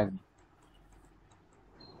 హెడ్ ట్యాగ్ని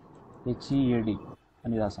HEAD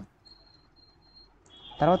అని రాసాం.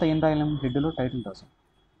 తర్వాత ఏం రాయలేము? హెడ్లో టైటిల్ రాసాం,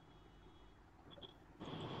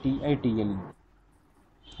 TITLE.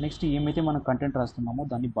 నెక్స్ట్ ఏమైతే మనం కంటెంట్ రాస్తున్నామో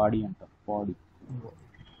దాన్ని బాడీ అంటాం, బాడీ.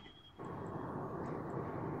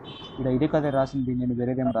 ఇక్కడ ఇదే కదా రాసింది, నేను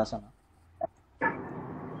వేరేదేం రాసాను?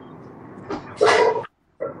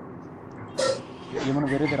 ఏమైనా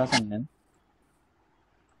వేరేది రాసాను నేను?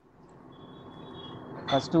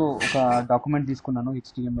 ఫస్ట్ ఒక డాక్యుమెంట్ తీసుకున్నాను,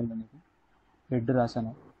 HTML అనేది. హెడ్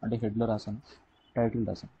రాశాను, అంటే హెడ్లో రాశాను. టైటిల్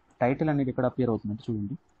రాశాను. టైటిల్ అనేది ఇక్కడ అపియర్ అవుతుందంటే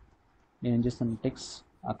చూడండి, నేను ఏం చేస్తాను? టెక్స్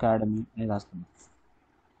అకాడమీ అని రాస్తున్నాను.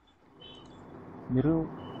 మీరు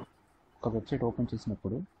ఒక వెబ్సైట్ ఓపెన్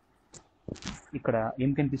చేసినప్పుడు ఇక్కడ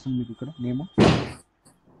ఏం కనిపిస్తుంది మీకు? ఇక్కడ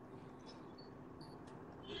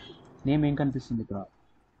నేమ్ ఏం కనిపిస్తుంది ఇక్కడ?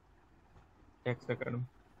 Tax academy.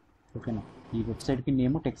 ఓకేనా, ఈ వెబ్సైట్కి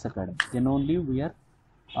name tax academy. Then only we are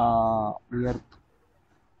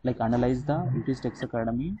like analyse it is tax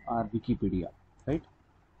academy are Wikipedia, right?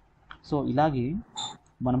 So ఇలాగే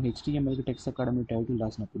మనం HTMLకి టెక్స్ అకాడమీ టైటిల్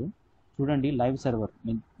రాసినప్పుడు చూడండి, లైవ్ సర్వర్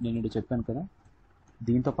నేను ఇది చెప్పాను కదా,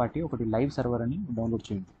 దీంతో పాటు ఒకటి లైవ్ సర్వర్ అని డౌన్లోడ్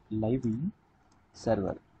చేయండి. లైవ్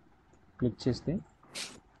సర్వర్ క్లిక్ చేస్తే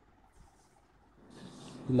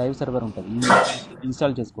లైవ్ సర్వర్ ఉంటుంది,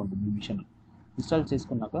 ఇన్స్టాల్ చేసుకోండి మీ మిషన్. ఇన్స్టాల్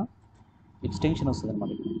చేసుకున్నాక ఎక్స్టెన్షన్ వస్తుంది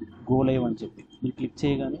అన్నమాట, గో లైవ్ అని చెప్పి. మీరు క్లిక్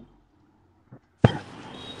చేయగానే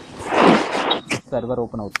సర్వర్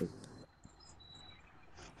ఓపెన్ అవుతుంది.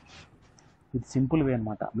 ఇది సింపుల్ వే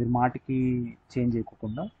అనమాట, మీరు మాటికి చేంజ్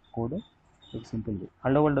చేయకుండా కోడ్. ఇది సింపుల్ వే.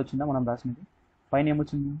 హలో వరల్డ్ వచ్చిందా మనం రాసినది? పైన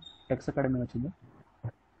ఏమొచ్చింది? టెక్స్ అకాడమీ వచ్చిందా?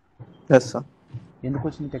 Yes sir. ఎందుకు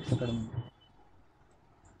వచ్చింది టెక్స్ అకాడమీ?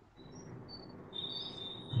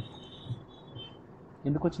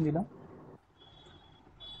 ఎందుకు వచ్చింది ఇలా?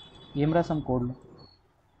 ఏం రాసాం కోడ్లో?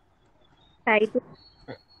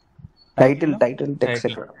 Title text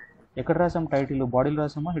academy. ఎక్కడ రాసాం టైటిల్? బాడీలో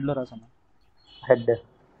రాసామా, హెడ్లో రాసామా?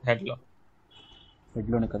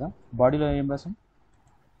 హెడ్లోనే కదా. బాడీలో ఏం రాసాం?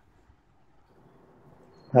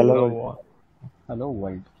 Hello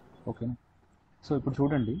world. ఓకేనా. సో ఇప్పుడు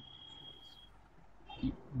చూడండి,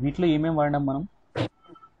 వీటిలో ఏమేమి వాడినాం మనం?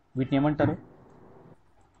 వీటిని ఏమంటారు?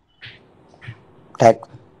 Tag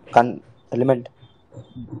element.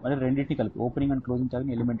 అంటే రెండింటిని కలిపి ఓపెనింగ్ అండ్ క్లోజింగ్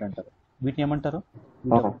ట్యాగ్ని ఎలిమెంట్ అంటారు. వీటిని ఏమంటారు?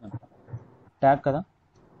 ట్యాగ్ కదా,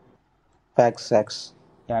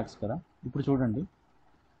 ట్యాగ్స్ కదా. ఇప్పుడు చూడండి,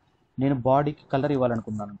 నేను బాడీకి కలర్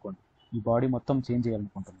ఇవ్వాలనుకున్నాను అనుకోండి, ఈ బాడీ మొత్తం చేంజ్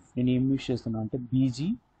చేయాలనుకుంటున్నాను. నేను ఏం యూస్ చేస్తున్నాను అంటే BG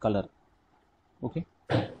colour. Okay,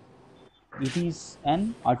 it is an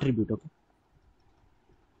attribute. Okay,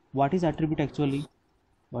 What is attribute actually?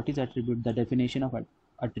 What is attribute? The definition of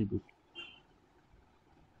attribute.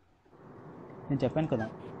 నేను చెప్పాను కదా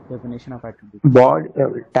definition of attribute. Body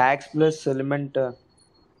tags plus element.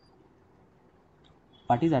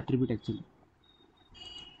 What is attribute actually?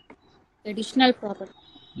 Additional property.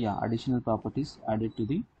 Yeah, additional properties added to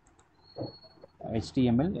the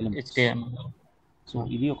HTML elements. HTML. So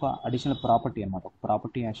ఇది ఒక additional property అనమాట, ఒక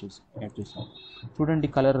property add చేస్తాం. చూడండి,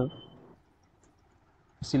 colour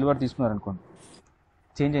silver తీసుకున్నారు అనుకోండి,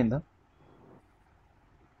 చేంజ్ అయిందా?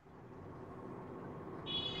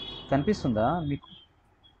 కనిపిస్తుందా మీకు?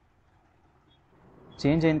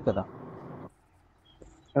 చేంజ్ అయింది కదా.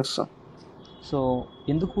 సో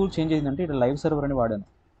ఎందుకు చేంజ్ అయిందంటే ఇక్కడ లైవ్ సర్వర్ అని వాడాను.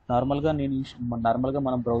 నార్మల్గా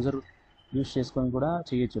మనం బ్రౌజర్ యూస్ చేసుకొని కూడా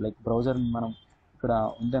చేయొచ్చు. లైక్ బ్రౌజర్ మనం ఇక్కడ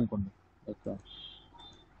ఉంది అనుకోండి, లైక్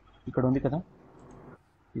ఇక్కడ ఉంది కదా,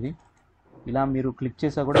 ఇది ఇలా మీరు క్లిక్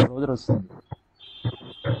చేసా కూడా బ్రౌజర్ వస్తుంది.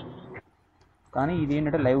 కానీ ఇది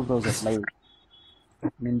ఏంటంటే లైవ్ బ్రౌజర్, లైవ్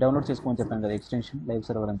నేను డౌన్లోడ్ చేసుకోమని చెప్పాను కదా ఎక్స్టెన్షన్ లైవ్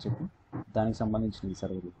సర్వర్ అని చెప్పి, దానికి సంబంధించిన ఈ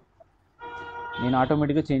సర్వర్ నేను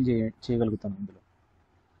ఆటోమేటిక్గా చేంజ్ చేయగలుగుతాను. ఇందులో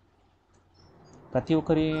ప్రతి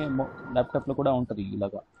ఒక్కరి ల్యాప్టాప్లో కూడా ఉంటుంది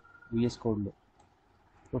ఇలాగా విఎస్ కోడ్లో.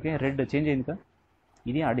 ఓకే, రెడ్ చేంజ్ అయింది కదా,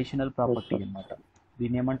 ఇది అడిషనల్ ప్రాపర్టీ అనమాట.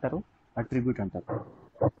 దీన్ని ఏమంటారు? అట్రిబ్యూట్ అంటారు.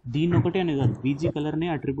 దీన్ని ఒకటే అని కాదు, బీజీ కలర్నే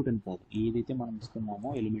అట్రిబ్యూట్ అని కాదు, ఏదైతే మనం ఇస్తున్నామో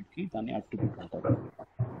ఎలిమెంట్కి దాన్ని అట్రిబ్యూట్ అంటారు.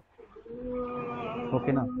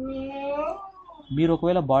 ఓకేనా? మీరు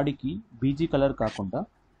ఒకవేళ బాడీకి బీజీ కలర్ కాకుండా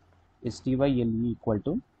STYLE equal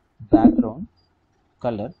to background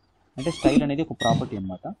colour అంటే స్టైల్ అనేది ఒక ప్రాపర్టీ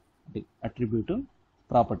అనమాట, అట్రిబ్యూట్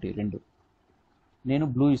ప్రాపర్టీ రెండు. నేను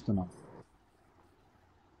బ్లూ ఇస్తున్నాను,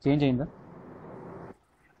 చేంజ్ అయిందా?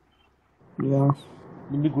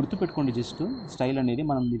 మీరు గుర్తుపెట్టుకోండి, జస్ట్ స్టైల్ అనేది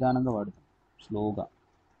మనం నిదానంగా వాడుతాం, స్లోగా,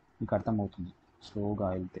 మీకు అర్థమవుతుంది స్లోగా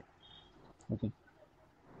వెళ్తే. ఓకే,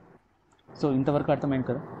 సో ఇంతవరకు అర్థమైంది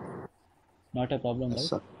కదా? Not a problem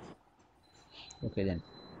right? Okay, then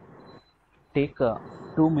take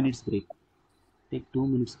 2 minutes break. Take 2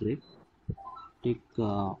 minutes break. Take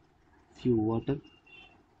few water,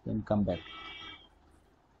 then come back.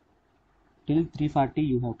 Till 3:40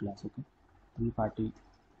 you have class. Okay, 3:40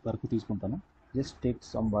 వరకు తీసుకుంటాను. Just take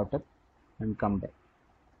some water and come back.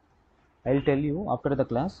 I'll tell you after the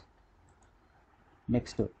class.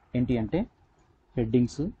 Next ఏంటి అంటే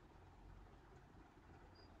headings,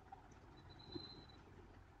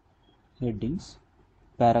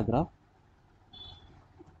 paragraph.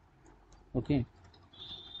 Okay,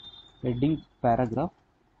 heading, paragraph,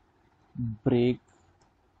 break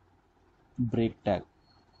tag,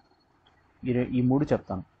 ఈ మూడు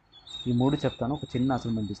చెప్తాను. ఒక చిన్న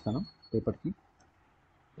assignment ఇస్తాను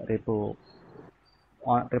రేపు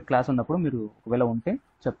క్లాస్ ఉన్నప్పుడు మీరు ఒకవేళ ఉంటే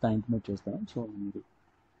చెప్తాను, ఇంటిమేట్ చేస్తాను. సో మీరు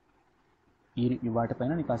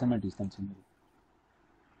వాటిపైన నీకు అసైన్మెంట్ ఇస్తాను చిన్నది.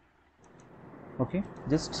 Okay,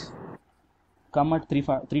 just come at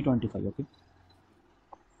 3:25. Okay,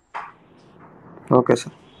 okay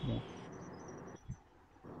sir.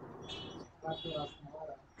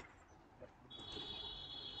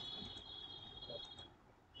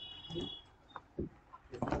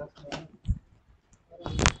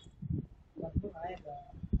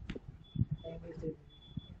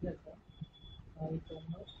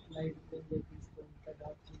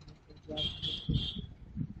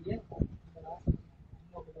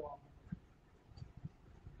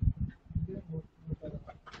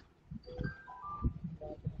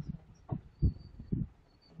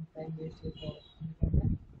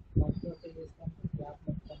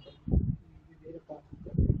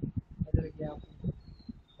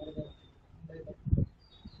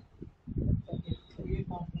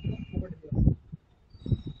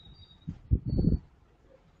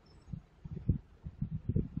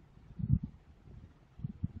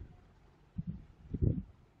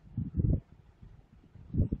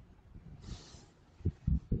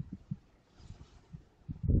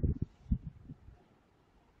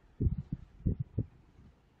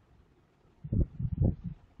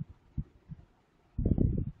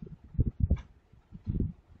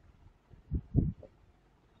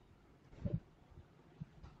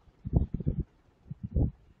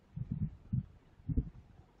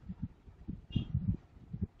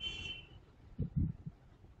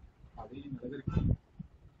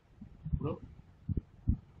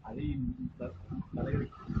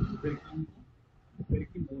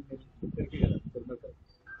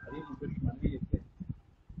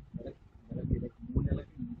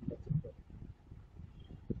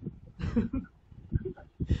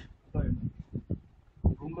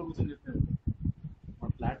 రూమ్లో కూర్చొని చెప్పాను, మా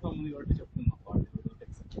ప్లాట్ఫామ్ ఉంది కాబట్టి చెప్తున్నాం.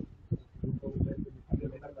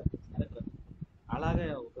 అలాగే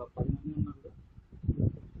ఒక ఒక 10 మంది ఉన్నారు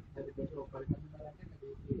అది కొంచెం ఒక 10 మంది ఉన్నారంటే అది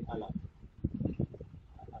అలా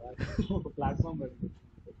అలా ఒక ప్లాట్ఫామ్ రెడీ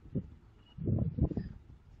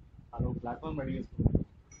అలా ఒక ప్లాట్ఫామ్ రెడీ చేసుకున్నాం.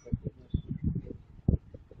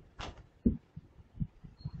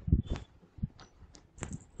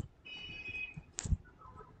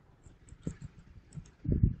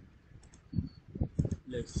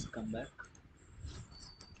 Let's come back.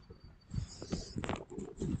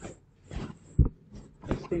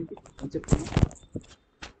 నెక్స్ట్ ఏంటి ఏం చెప్తున్నాం,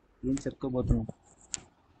 ఏం చెప్పుకోబోతున్నాం?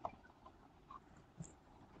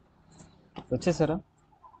 వచ్చేసారా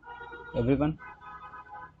ఎవ్రీవన్?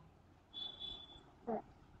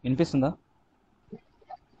 వినిపిస్తుందా?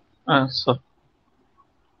 సో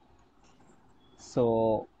సో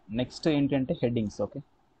నెక్స్ట్ ఏంటంటే హెడ్డింగ్స్. ఓకే,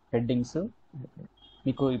 హెడ్డింగ్స్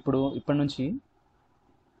మీకు ఇప్పటి నుంచి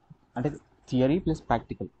అంటే థియరీ ప్లస్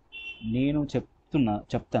ప్రాక్టికల్ నేను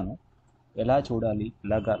చెప్తాను ఎలా చూడాలి,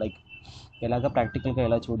 ఎలాగా ప్రాక్టికల్గా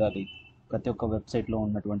ఎలా చూడాలి ప్రతి ఒక్క వెబ్సైట్లో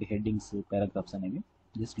ఉన్నటువంటి హెడ్డింగ్స్, పారాగ్రాఫ్స్ అనేవి.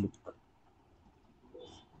 Just look.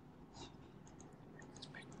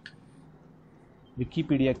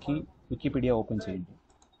 వికీపీడియా ఓపెన్ చేయండి.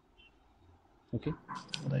 ఓకే,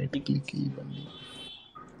 రైట్ క్లిక్ ఇవ్వండి.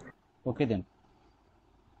 ఓకే దెన్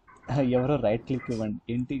ఎవరో రైట్ క్లిక్ ఇవ్వండి.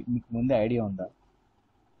 ఏంటి మీకు ముందే ఐడియా ఉందా?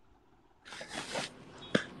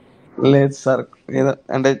 లేదు సార్, ఏదో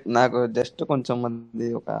అంటే నాకు జస్ట్ కొంచెం మంది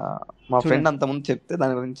మా ఫ్రెండ్ చూడండి. అంతకుముందు చెప్తే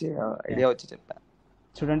దాని గురించి ఐడియా వచ్చి చెప్పా.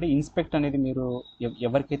 చూడండి, ఇన్స్పెక్ట్ అనేది మీరు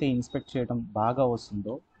ఎవరికైతే ఇన్స్పెక్ట్ చేయడం బాగా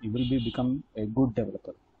వస్తుందో you will be become a good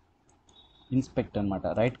developer. Inspect అనమాట.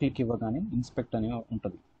 రైట్ క్లిక్ ఇవ్వగానే ఇన్స్పెక్ట్ అని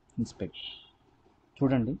ఉంటుంది. ఇన్స్పెక్ట్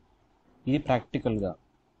చూడండి, ఇది ప్రాక్టికల్గా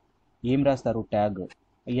ఏం రాస్తారు, ట్యాగ్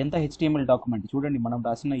ఎంత హెచ్టిఎంఎల్ డాక్యుమెంట్. చూడండి, మనం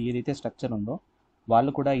రాసిన ఏదైతే స్ట్రక్చర్ ఉందో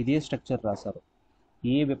వాళ్ళు కూడా ఇదే స్ట్రక్చర్ రాశారు.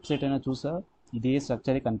 ఏ వెబ్సైట్ అయినా చూసా ఇదే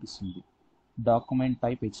స్ట్రక్చరే కనిపిస్తుంది. Document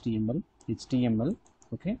type HTML.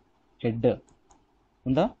 Okay, head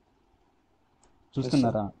ఉందా?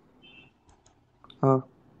 చూస్తున్నారా?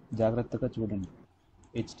 జాగ్రత్తగా చూడండి.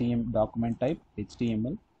 Document type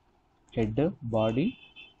HTML, head, body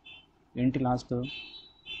ఏంటి లాస్ట్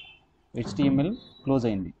హెచ్టిఎంఎల్ క్లోజ్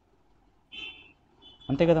అయింది.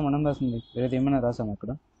 అంతే కదా మనం రాసింది, వేరేది ఏమైనా రాసాం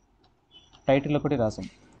అక్కడ? టైటిల్ ఒకటి రాసాం,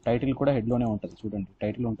 టైటిల్ కూడా హెడ్లోనే ఉంటుంది. చూడండి,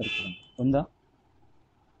 టైటిల్ ఉంటుంది చూడండి, ఉందా?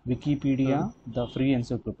 వికీపీడియా ద ఫ్రీ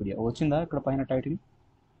ఎన్సైక్లోపీడియా వచ్చిందా ఇక్కడ పైన టైటిల్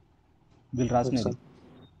వీళ్ళు రాసినది?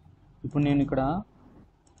 ఇప్పుడు నేను ఇక్కడ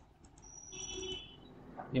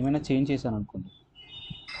ఏమైనా చేంజ్ చేశాను అనుకోండి,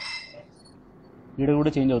 వీడియో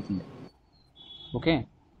కూడా చేంజ్ అవుతుంది. ఓకే,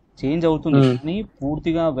 చేంజ్ అవుతుంది కానీ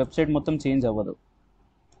పూర్తిగా వెబ్సైట్ మొత్తం చేంజ్ అవ్వదు.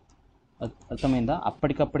 అర్థమైందా?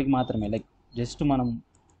 అప్పటికప్పటికి మాత్రమే. లైక్ జస్ట్ మనం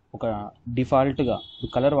ఒక డిఫాల్ట్గా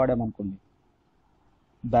కలర్ వాడామనుకోండి,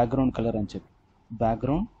 బ్యాక్గ్రౌండ్ కలర్ అని చెప్పి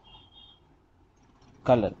బ్యాక్గ్రౌండ్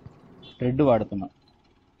కలర్ రెడ్ వాడుతున్నా.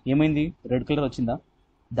 ఏమైంది? రెడ్ కలర్ వచ్చిందా?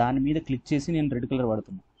 దాని మీద క్లిక్ చేసి నేను రెడ్ కలర్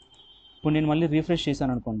వాడుతున్నా. ఇప్పుడు నేను మళ్ళీ రీఫ్రెష్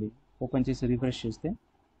చేశాను అనుకోండి, ఓపెన్ చేసి రీఫ్రెష్ చేస్తే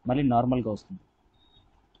మళ్ళీ నార్మల్గా వస్తుంది.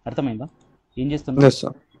 అర్థమైందా? ఏం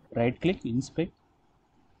చేస్తున్నా? Right click, inspect.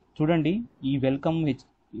 చూడండి, ఈ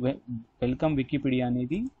వెల్కమ్ వికీపీడియా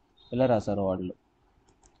అనేది ఎలా రాశారో వాళ్ళు.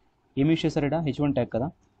 ఏమి యూస్ చేశారు ఇక్కడ? H1 ట్యాగ్ కదా.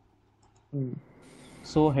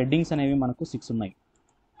 సో హెడ్డింగ్స్ అనేవి మనకు 6 ఉన్నాయి.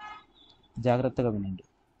 జాగ్రత్తగా వినండి,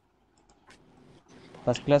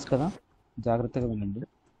 ఫస్ట్ క్లాస్ కదా, జాగ్రత్తగా వినండి.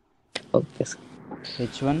 Okay sir.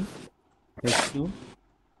 H1, H2,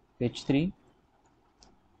 H3.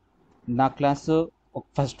 నా క్లాసు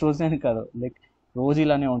ఫస్ట్ రోజే అని కాదు, లైక్ రోజు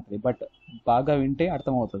ఇలానే ఉంటుంది. బట్ బాగా వింటే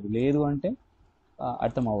అర్థమవుతుంది, లేదు అంటే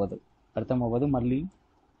అర్థం అవ్వదు. మళ్ళీ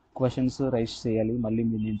క్వశ్చన్స్ రైజ్ చేయాలి, మళ్ళీ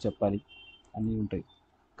నేను చెప్పాలి, అన్నీ ఉంటాయి.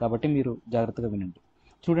 కాబట్టి మీరు జాగ్రత్తగా వినండి.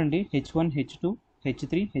 చూడండి, H1, H2,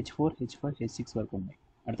 H3, H4, H5, H6 వరకు ఉన్నాయి.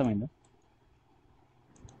 అర్థమైందా?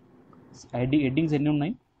 హెడ్డింగ్స్ ఎన్ని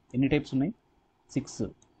ఉన్నాయి? ఎన్ని టైప్స్ ఉన్నాయి? 6.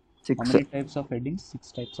 How many types of headings?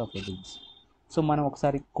 6 types of headings. So మనం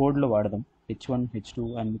ఒకసారి కోడ్లో వాడదాం, H1, H2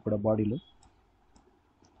 అన్ని కూడా బాడీలో.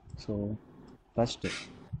 సో ఫస్ట్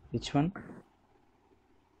H1,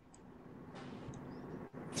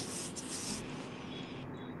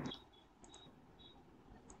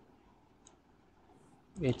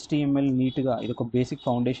 HTML నీట్గా, ఇది ఒక బేసిక్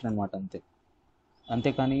ఫౌండేషన్ అనమాట,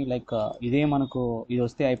 అంతేకాని లైక్ ఇదే మనకు ఇది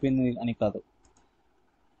వస్తే అయిపోయింది అని కాదు,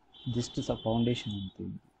 జస్ట్ ఫౌండేషన్ అంతే.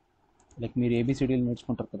 లైక్ మీరు ABCDలు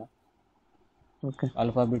నేర్చుకుంటారు కదా, ఓకే,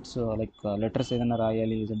 ఆల్ఫాబెట్స్ లైక్ లెటర్స్ ఏదైనా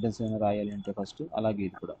రాయాలి, సెంటెన్స్ ఏదైనా రాయాలి అంటే ఫస్ట్, అలాగే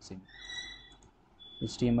ఇది కూడా సేమ్.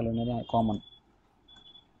 HTML అనేది కామన్.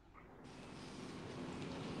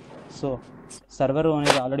 సో సర్వర్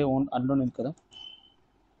అనేది ఆల్రెడీ అందులో ఉంది కదా,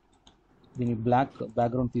 దీని బ్లాక్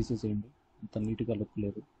బ్యాక్గ్రౌండ్ తీసేసేయండి, అంత నీట్గా లుక్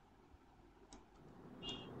లేదు.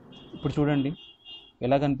 ఇప్పుడు చూడండి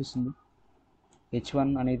ఎలా కనిపిస్తుంది.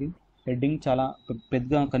 H1 అనేది హెడ్డింగ్ చాలా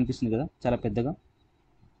పెద్దగా కనిపిస్తుంది కదా, చాలా పెద్దగా.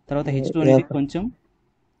 తర్వాత H2 అనేది కొంచెం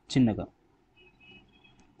చిన్నగా.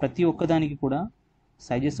 ప్రతి ఒక్కదానికి కూడా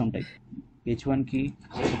సైజెస్ ఉంటాయి. H1కి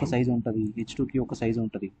ఒక సైజు ఉంటుంది, H2కి ఒక సైజు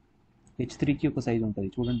ఉంటుంది, H3కి ఒక సైజు ఉంటుంది.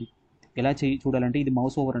 చూడండి ఎలా చూడాలంటే ఇది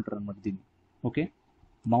మౌస్ ఓవర్ అంటారు అనమాట దీన్ని. ఓకే,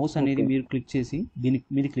 మౌస్ అనేది మీరు క్లిక్ చేసి దీని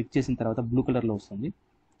మీద క్లిక్ చేసిన తర్వాత బ్లూ కలర్లో వస్తుంది.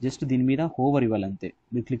 జస్ట్ దీని మీద హోవర్ ఇవ్వాలి అంతే,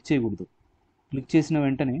 మీరు క్లిక్ చేయకూడదు. క్లిక్ చేసిన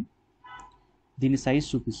వెంటనే దీని సైజ్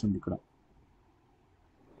చూపిస్తుంది. ఇక్కడ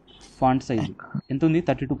ఫాంట్ సైజు ఎంత ఉంది,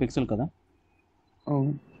 32 పిక్సెల్ కదా.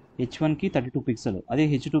 H1కి 32 పిక్సెల్, అదే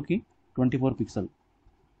H2కి 24 పిక్సెల్.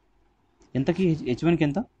 ఎంతకి H1కి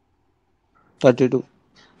ఎంత,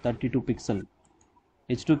 32 పిక్సెల్.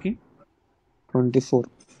 H2కి 24.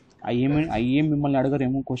 అయ్యేం మిమ్మల్ని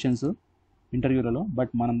అడగరేమో క్వశ్చన్స్ ఇంటర్వ్యూలలో,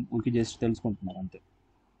 బట్ మనం ఊరికి జస్ట్ తెలుసుకుంటున్నాం అంతే.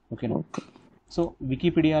 ఓకేనా. సో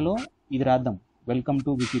వికీపీడియాలో ఇది రాద్దాం, వెల్కమ్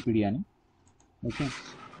టు వికీపీడియా అని. Okay,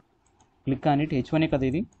 click on it. H1 కదా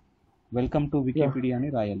ఇది, వెల్కమ్ టు వికీపీడియా అని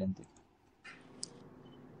రాయాలి అంతే.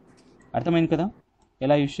 అర్థమైంది కదా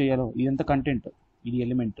ఎలా యూజ్ చేయాలో. ఇదంతా కంటెంట్, ఇది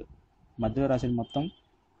ఎలిమెంట్, మధ్యలో రాసేది మొత్తం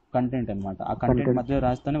కంటెంట్ అనమాట. ఆ కంటెంట్ మధ్యలో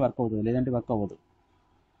రాస్తేనే వర్క్ అవుతుంది, లేదంటే వర్క్ అవ్వదు.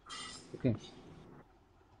 Okay,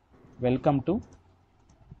 welcome to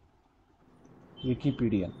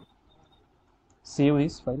Wikipedia. Save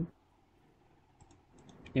this file.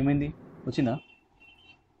 ఏమైంది, వచ్చిందా?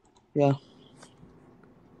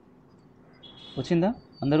 వచ్చిందా?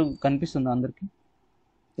 అందరూ కనిపిస్తుందా అందరికి?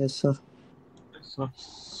 Yes sir.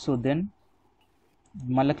 సో దెన్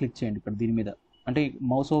మళ్ళీ క్లిక్ చేయండి ఇక్కడ దీని మీద. అంటే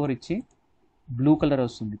మౌస్ ఓవర్ ఇచ్చి బ్లూ కలర్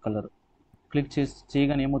వస్తుంది కలర్. క్లిక్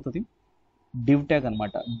చేయగానే ఏమవుతుంది, డివ్ ట్యాగ్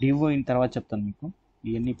అనమాట. డివ్ అయిన తర్వాత చెప్తాను మీకు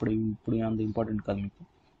ఇవన్నీ, ఇప్పుడు అంత ఇంపార్టెంట్ కాదు మీకు.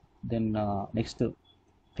 దెన్ నెక్స్ట్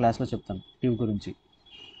క్లాస్లో చెప్తాను డివ్ గురించి.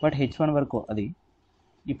 బట్ H1 వరకు అది.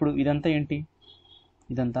 ఇప్పుడు ఇదంతా ఏంటి,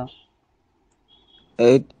 ఇదంతా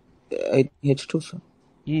H2 sir.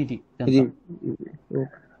 ఇది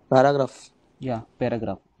పారాగ్రాఫ్. Yeah,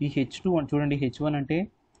 paragraph. ఈ H2 చూడండి, H1 అంటే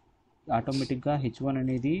ఆటోమేటిక్గా H1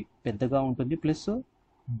 అనేది పెద్దగా ఉంటుంది, ప్లస్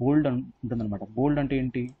బోల్డ్ ఉంటుంది అనమాట. బోల్డ్ అంటే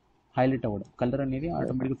ఏంటి, హైలైట్ అవ్వడం, కలర్ అనేది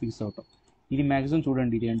ఆటోమేటిక్గా ఫిక్స్ అవ్వటం. ఇది మ్యాక్సిమం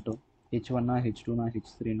చూడండి, ఇది ఏంటో H1నా H2నా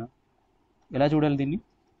H3నా. ఎలా చూడాలి దీన్ని,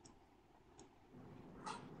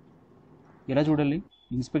 ఎలా చూడాలి,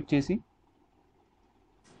 ఇన్స్పెక్ట్ చేసి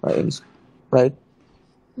right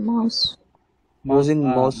mouse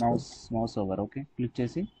over. Okay, click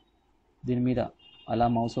చేసి దీని మీద అలా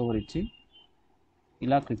మౌస్ ఓవర్ ఇచ్చి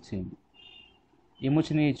ఇలా క్లిక్ చేయండి.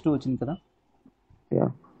 ఏమొచ్చింది, H2 వచ్చింది కదా.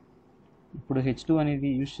 ఇప్పుడు H2 అనేది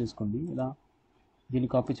యూజ్ చేసుకోండి. ఇలా దీన్ని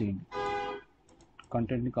కాపీ చేయండి,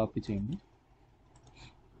 కంటెంట్ని కాపీ చేయండి.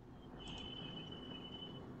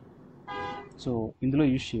 సో ఇందులో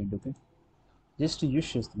యూజ్ చేయండి. ఓకే, జస్ట్ యూజ్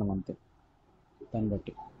చేస్తున్నాం అంతే. దాన్ని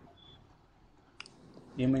బట్టి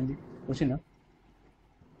ఏమైంది, వచ్చిందా?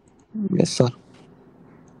 Yes sir.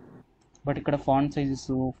 బట్ ఇక్కడ ఫాంట్ సైజెస్,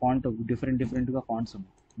 ఫాంట్ డిఫరెంట్గా ఫాంట్స్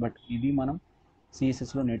ఉన్నాయి. బట్ ఇది మనం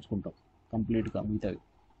సిఎస్ఎస్లో నేర్చుకుంటాం కంప్లీట్గా మిగతావి.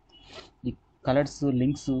 ఈ కలర్స్,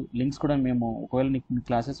 లింక్స్ కూడా మేము, ఒకవేళ నీకు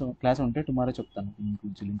క్లాస్ ఉంటే టుమారో చెప్తాను దీని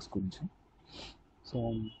గురించి, లింక్స్ గురించి. సో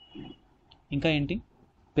ఇంకా ఏంటి,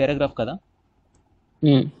 పారాగ్రాఫ్ కదా.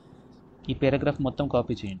 ఈ పారాగ్రాఫ్ మొత్తం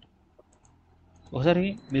కాపీ చేయండి. ఒకసారి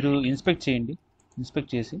మీరు ఇన్స్పెక్ట్ చేయండి.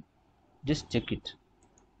 ఇన్స్పెక్ట్ చేసి just check it,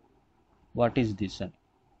 what is this అని.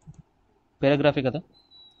 పారాగ్రాఫే కదా.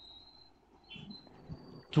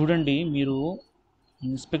 చూడండి, మీరు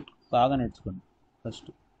ఇన్స్పెక్ట్ బాగా నేర్చుకోండి ఫస్ట్.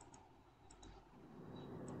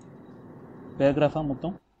 పారాగ్రాఫా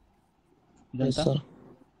మొత్తం ఇదంతా.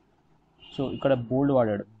 సో ఇక్కడ బోల్డ్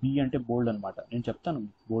వాడాడు, బి అంటే బోల్డ్ అనమాట. నేను చెప్తాను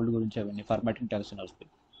బోల్డ్ గురించి, అవన్నీ ఫార్మాటింగ్ ట్యాగ్స్ అని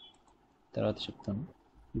వస్తాయి, తర్వాత చెప్తాను.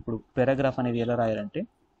 ఇప్పుడు పారాగ్రాఫ్ అనేది ఎలా రాయాలంటే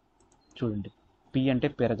చూడండి, పి అంటే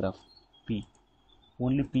paragraph, P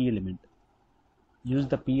only P element. Use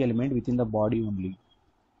the P element with in the body only.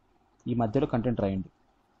 ఈ మధ్యలో కంటెంట్ రాయండి.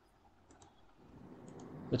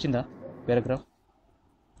 వచ్చిందా paragraph?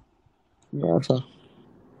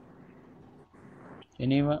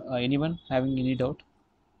 Anyone having any doubt?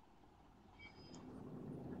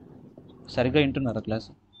 సరిగ్గా వింటున్నారా క్లాస్,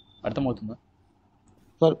 అర్థమవుతుందా?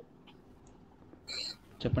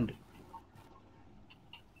 చెప్పండి.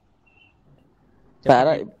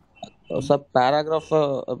 పారాగ్రాఫ్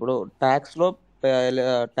ఇప్పుడు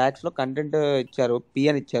ట్యాక్స్ లో కంటెంట్ ఇచ్చారు, పి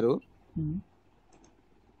అని ఇచ్చారు.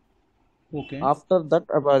 ఓకే, ఆఫ్టర్ దట్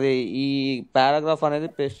అది ఈ పారాగ్రాఫ్ అనేది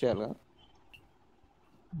పేస్ట్ చేయాలి.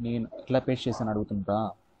 నేను ఎట్లా పేస్ట్ చేశాను అడుగుతుంటా.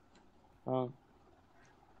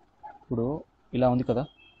 ఇప్పుడు ఇలా ఉంది కదా,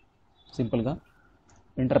 సింపుల్గా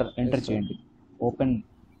ఎంటర్ చేయండి.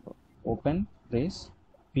 ఓపెన్ బ్రేస్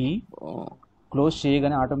పి క్లోజ్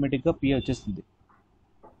చేయగానే ఆటోమేటిక్గా పి వచ్చేస్తుంది,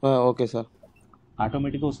 ఓకే సార్.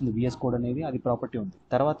 ఆటోమేటిక్గా వస్తుంది విఎస్ కోడ్ అనేది, అది ప్రాపర్టీ ఉంది.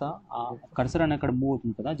 తర్వాత ఆ కర్సర్ అని అక్కడ మూవ్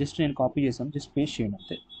అవుతుంది కదా, జస్ట్ నేను కాపీ చేశాను, జస్ట్ పేస్ట్ చేయండి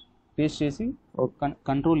అంతే. పేస్ట్ చేసి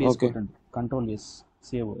కంట్రోల్ ఎస్ కొట్టండి, కంట్రోల్ ఎస్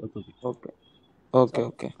సేవ్ అవుతుంది. ఓకే ఓకే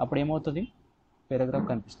ఓకే అప్పుడు ఏమవుతుంది, పారాగ్రాఫ్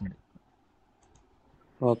కనిపిస్తుంది.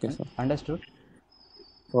 Okay sir. Understood.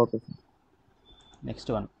 Okay sir. Next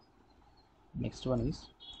one is,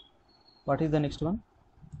 what is the next one?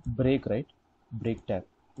 Break, right? Break tag.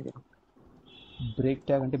 Break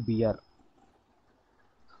tag అంటే BR,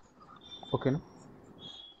 ఓకేనా?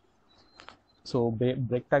 సో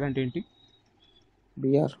బ్రేక్ ట్యాగ్ అంటే ఏంటి?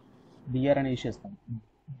 BR అని వేసేస్తాం,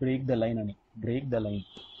 బ్రేక్ ద లైన్ అని. బ్రేక్ ద లైన్,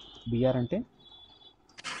 బిఆర్ అంటే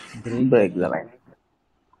break the line.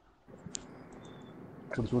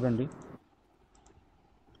 ఇప్పుడు చూడండి,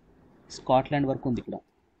 స్కాట్లాండ్ వరకు ఉంది ఇక్కడ.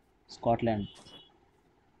 స్కాట్లాండ్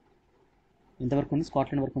ఇంతవరకు ఉంది,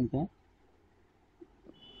 స్కాట్లాండ్ వరకు ఉంది కదా.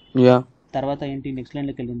 తర్వాత ఏంటి, నెక్స్ట్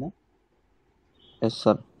లైన్లోకి వెళ్ళిందా? Yes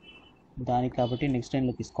sir. దానికి కాబట్టి నెక్స్ట్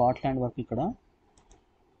లైన్లోకి స్కాట్లాండ్ వరకు ఇక్కడ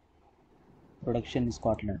ప్రొడక్షన్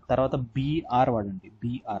స్కాట్లాండ్. తర్వాత బీఆర్ వాడండి.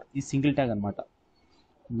 బీఆర్ ఈ సింగిల్ ట్యాగ్ అనమాట,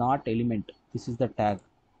 not element. This is the tag.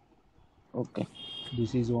 Okay,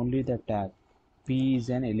 this is only the tag. P is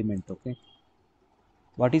an element. Okay,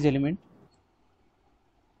 what is element?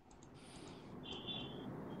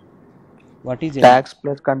 What is tags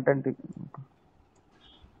plus content?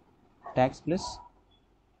 Tags plus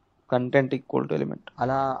content equal to element.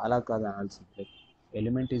 అలా కాదు అనాల్సింది.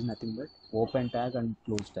 Element is nothing but open tag and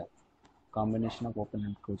close tag, combination of open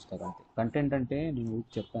and close tag అంతే. Content అంటే నేను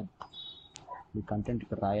చెప్పాను, మీ content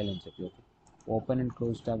ఇక్కడ రాయాలని చెప్పి. Okay, open and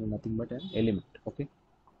close tag nothing but element. Okay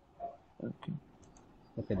okay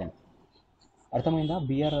okay then అర్థమైందా?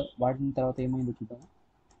 బిఆర్ వాడిన తర్వాత ఏమైంది చూద్దాం.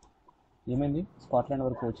 ఏమైంది, స్కాట్లాండ్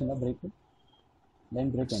వరకు వచ్చిందా బ్రేక్, లైన్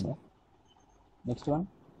బ్రేక్ అయిందా? Next one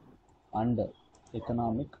and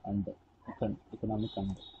economic and economic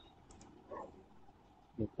and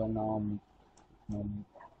economic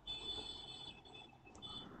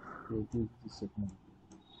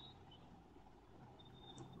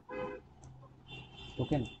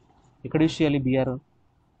ఓకేనా? ఎక్కడ యూస్ చేయాలి BR?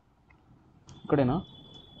 ఇక్కడేనా?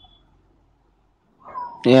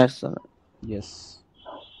 Yes sir. Yes,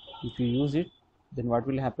 if you use it then what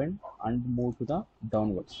will happen, and move to the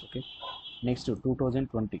downwards. Okay, next to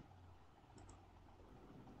 2020.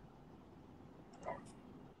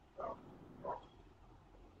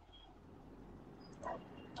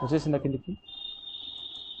 వచ్చేసిందా కిందకి?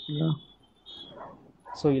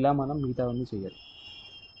 So ఇలా మనం మిగతావన్నీ చేయాలి,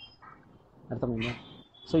 అర్థమైందా?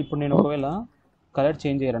 సో ఇప్పుడు నేను ఒకవేళ కలర్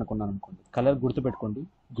చేంజ్ చేయాలనుకున్నాను అనుకోండి, కలర్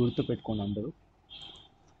గుర్తుపెట్టుకోండి అందరూ.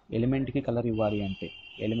 ఎలిమెంట్కి కలర్ ఇవ్వాలి అంటే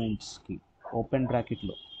ఎలిమెంట్స్కి ఓపెన్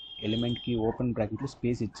బ్రాకెట్లో, ఎలిమెంట్కి ఓపెన్ బ్రాకెట్లో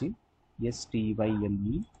స్పేస్ ఇచ్చి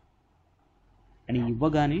STYLE అని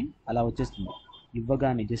ఇవ్వగానే అలా వచ్చేస్తుంది.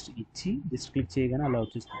 ఇవ్వగానే జస్ట్ ఇచ్చి జస్ట్ క్లిక్ చేయగానే అలా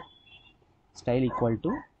వచ్చేస్తుంది. Style equal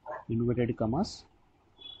to inverted కమాస్.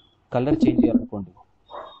 Colour change చేయాలనుకోండి,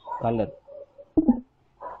 colour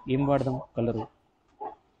ఏం వాడదాం? కలరు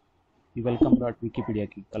ఈ వెల్కమ్ డాట్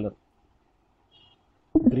వికీపీడియాకి కలర్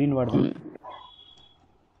గ్రీన్ వాడదాం.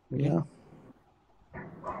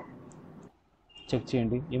 చెక్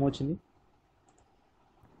చేయండి ఏమొచ్చింది,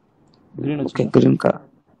 గ్రీన్ వచ్చింది.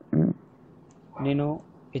 నేను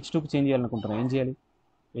H2కి చేంజ్ చేయాలనుకుంటున్నాను, ఏం చేయాలి?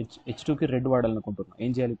 H2కి రెడ్ వాడాలనుకుంటున్నాను,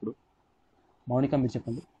 ఏం చేయాలి ఇప్పుడు? మౌనిక మీరు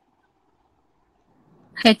చెప్పండి.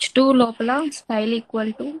 H2 లోపల style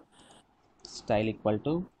equal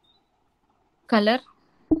to colour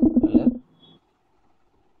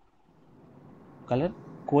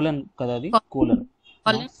colon కదా, అది కోలన్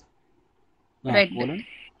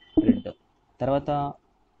రెడ్. తర్వాత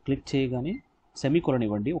క్లిక్ చేయగానే సెమీకోలన్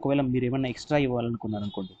ఇవ్వండి. ఒకవేళ మీరు ఏమన్నా ఎక్స్ట్రా ఇవ్వాలనుకున్నారు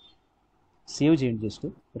అనుకోండి, సేవ్ చేయండి. జస్ట్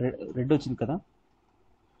రెడ్ వచ్చింది కదా,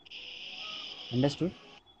 అండర్స్టూడ్?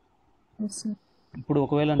 ఇప్పుడు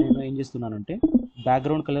ఒకవేళ నేను ఏం చేస్తున్నానంటే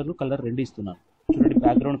బ్యాక్గ్రౌండ్ కలర్ రెండు ఇస్తున్నాను. చూడండి,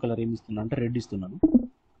 బ్యాక్గ్రౌండ్ కలర్ ఏమి ఇస్తున్నాను అంటే రెడ్ ఇస్తున్నాను.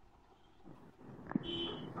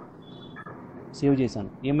 సేవ్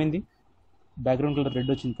చేశాను, ఏమైంది? బ్యాక్గ్రౌండ్ కలర్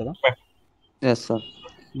రెడ్ వచ్చింది కదా. Yes sir.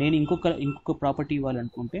 నేను ఇంకొక ప్రాపర్టీ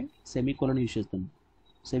ఇవ్వాలనుకుంటే సెమీకోలన్ యూజ్ చేస్తాను.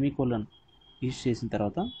 సెమీకోలన్ యూజ్ చేసిన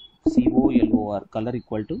తర్వాత COLOR colour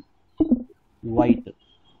equal to white.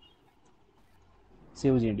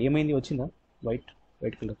 Save చేయండి, ఏమైంది? వచ్చిందా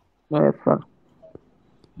వైట్ కలర్.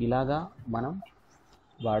 ఇలాగా మనం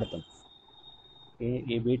వాడతాం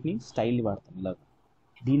ఏ వీటిని, స్టైల్ని వాడతాం ఇలాగా.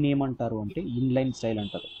 దీన్ని ఏమంటారు అంటే ఇన్లైన్ స్టైల్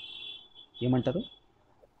అంటారు. ఏమంటారు?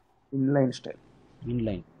 Inline style.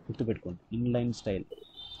 ఇన్లైన్, గుర్తుపెట్టుకోండి, ఇన్లైన్ స్టైల్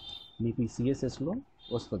మీకు ఈ CSSలో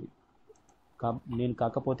వస్తుంది. నేను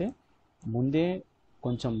కాకపోతే ముందే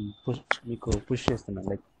కొంచెం మీకు పుష్ చేస్తున్నాను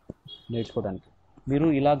లైక్ నేర్చుకోవడానికి. మీరు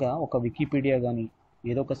ఇలాగా ఒక వికీపీడియా కానీ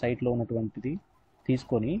ఏదో ఒక సైట్లో ఉన్నటువంటిది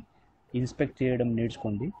తీసుకొని ఇన్స్పెక్ట్ చేయడం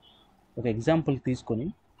నేర్చుకోండి. ఒక ఎగ్జాంపుల్ తీసుకొని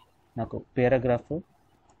నాకు పారాగ్రాఫ్,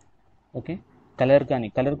 ఓకే, కలర్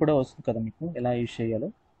కూడా వస్తుంది కదా మీకు ఎలా యూజ్ చేయాలో.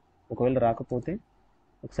 ఒకవేళ రాకపోతే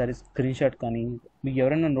ఒకసారి స్క్రీన్ షాట్ కానీ మీకు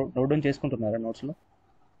ఎవరైనా నోట్ డౌన్ చేసుకుంటున్నారా నోట్స్లో?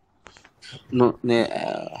 No,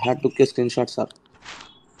 had took a screenshot, sir.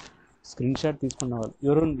 Screen shot తీసుకున్న వాళ్ళు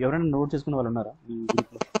ఎవరైనా నోట్ చేసుకున్న వాళ్ళు ఉన్నారా ఈ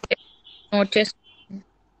గ్రూప్లో? నోట్ చేసు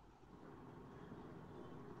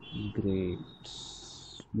గ్రేట్.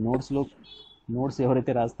 నోట్స్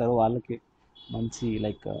ఎవరైతే రాస్తారో వాళ్ళకి మంచి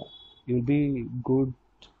like you will be good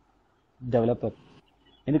developer.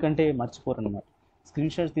 ఎందుకంటే మర్చిపోరు అన్నమాట.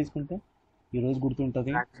 స్క్రీన్ షాట్స్ తీసుకుంటే ఈరోజు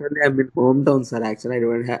గుర్తుంటుంది. Actually, I'm in hometown, sir. Actually,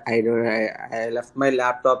 I left my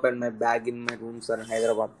laptop and my bag in my room, sir, in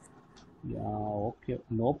Hyderabad. Okay,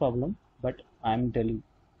 no problem. But I'm telling,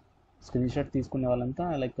 screen shot తీసుకునే వాళ్ళంతా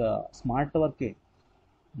like smart వర్కే,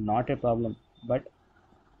 not a problem. But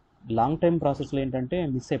long time ప్రాసెస్లో ఏంటంటే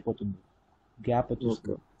miss అయిపోతుంది, gap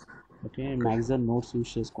వచ్చేస్తుంది. Okay, maximum notes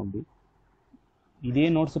use చేసుకోండి. ఇదే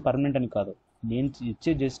notes permanent అని కాదు, నేను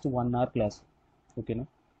ఇచ్చే జస్ట్ 1 hour క్లాస్. ఓకేనా,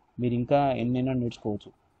 మీరు ఇంకా ఎన్నైనా నేర్చుకోవచ్చు,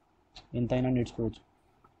 ఎంతైనా నేర్చుకోవచ్చు.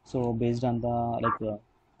 So based on the like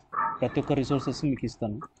ప్రతి ఒక్క రిసోర్సెస్ మీకు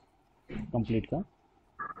ఇస్తాను కంప్లీట్గా.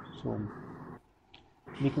 సో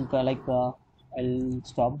మీకు ఇంకా like I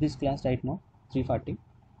stop this class right no 3:40.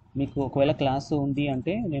 మీకు ఒకవేళ క్లాస్ ఉంది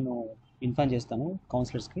అంటే నేను ఇన్ఫార్మ్ చేస్తాను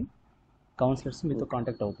కౌన్సిలర్స్ మీతో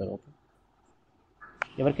కాంటాక్ట్ అవుతారు. ఓకే,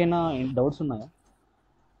 ఎవరికైనా డౌట్స్ ఉన్నాయా?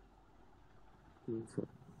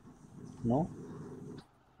 నో,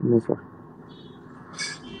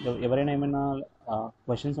 ఎవరైనా ఏమైనా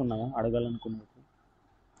క్వశ్చన్స్ ఉన్నాయా అడగాలనుకున్నారు?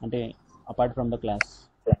 అంటే అపార్ట్ ఫ్రమ్ ద క్లాస్,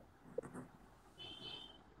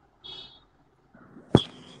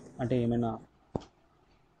 అంటే ఏమైనా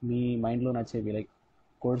మీ మైండ్లో నచ్చేవి లైక్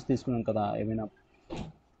కోర్స్ తీసుకున్నాను కదా, ఏమైనా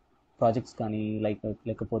ప్రాజెక్ట్స్ కానీ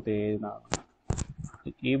లేకపోతే ఏదైనా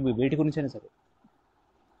వేటి గురించి అయినా సరే.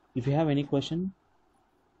 If you have any question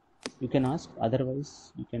you can ask, otherwise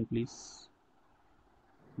you can please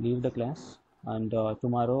leave the class and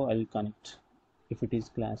tomorrow I'll connect if it is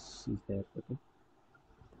class is there. Okay.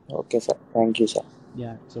 Okay, sir. Thank you, sir.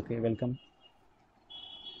 Yeah, it's okay. Welcome.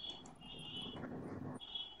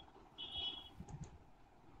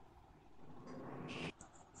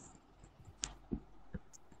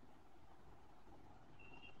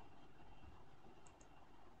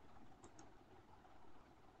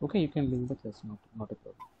 Okay, you can leave the class. Not a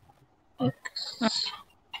problem. Okay.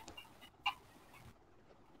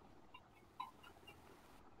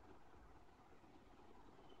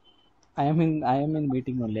 I am in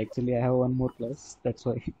meeting only. Actually, I have one more class. That's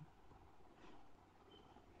why.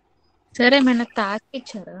 సరే, ఏమైనా task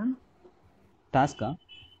ఇచ్చారా? టాస్కా?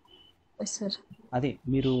 Sir అదే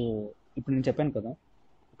మీరు ఇప్పుడు నేను చెప్పాను కదా,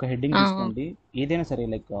 ఒక హెడ్డింగ్ తీసుకోండి, ఏదైనా సరే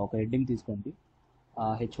లైక్ ఒక హెడ్డింగ్ తీసుకోండి,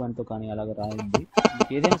 H1తో కానీ అలాగ రాయండి.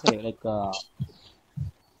 ఏదైనా సరే లైక్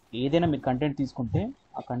ఏదైనా మీరు కంటెంట్ తీసుకుంటే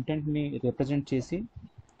ఆ కంటెంట్ని రిప్రజెంట్ చేసి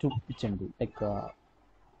చూపించండి, లైక్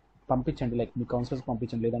పంపించండి, లైక్ మీ కౌన్సిలర్స్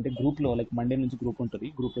పంపించండి. లేదంటే గ్రూప్లో లైక్ మండే నుంచి గ్రూప్ ఉంటుంది,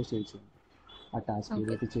 గ్రూప్లో షేర్ చేయండి ఆ టాస్క్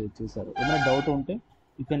ఏదైతే చేశారో. ఏమైనా డౌట్ ఉంటే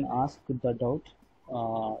you can ask the doubt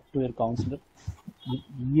to your councillor.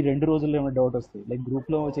 ఈ 2 రోజుల్లో ఏమైనా డౌట్ వస్తాయి, లైక్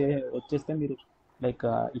గ్రూప్లో వచ్చేస్తే మీరు like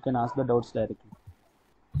you can ask the doubts directly.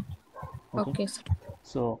 Okay,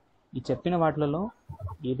 so ఈ చెప్పిన వాటిలలో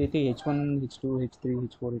ఏదైతే H1, H2, H3,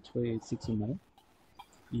 H4, H5, H6 ఉన్నాయో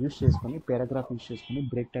యూజ్ చేసుకొని, పారాగ్రాఫ్ యూజ్ చేసుకొని,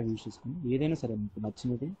 బ్రేక్ ట్యాగ్ యూజ్ చేసుకొని, ఏదైనా సరే మీకు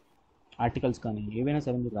నచ్చినది ఆర్టికల్స్ కానీ ఏవైనా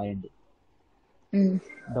సరే మీరు రాయండి.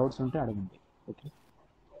 డౌట్స్ ఉంటే అడగండి. Okay.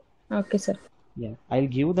 Okay sir. Yeah, I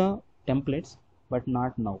will give the templates but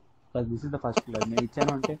not now, because this is the first class. నేను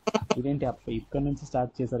ఇచ్చాను అంటే ఇదేంటి ఇక్కడ నుంచి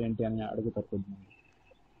స్టార్ట్ చేశారేంటి అని అడుగుతారు కొద్దిమంది.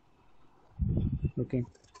 Okay.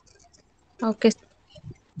 Okay.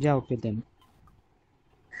 Yeah, okay then.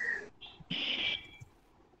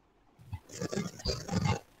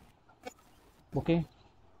 Okay,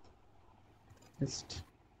 next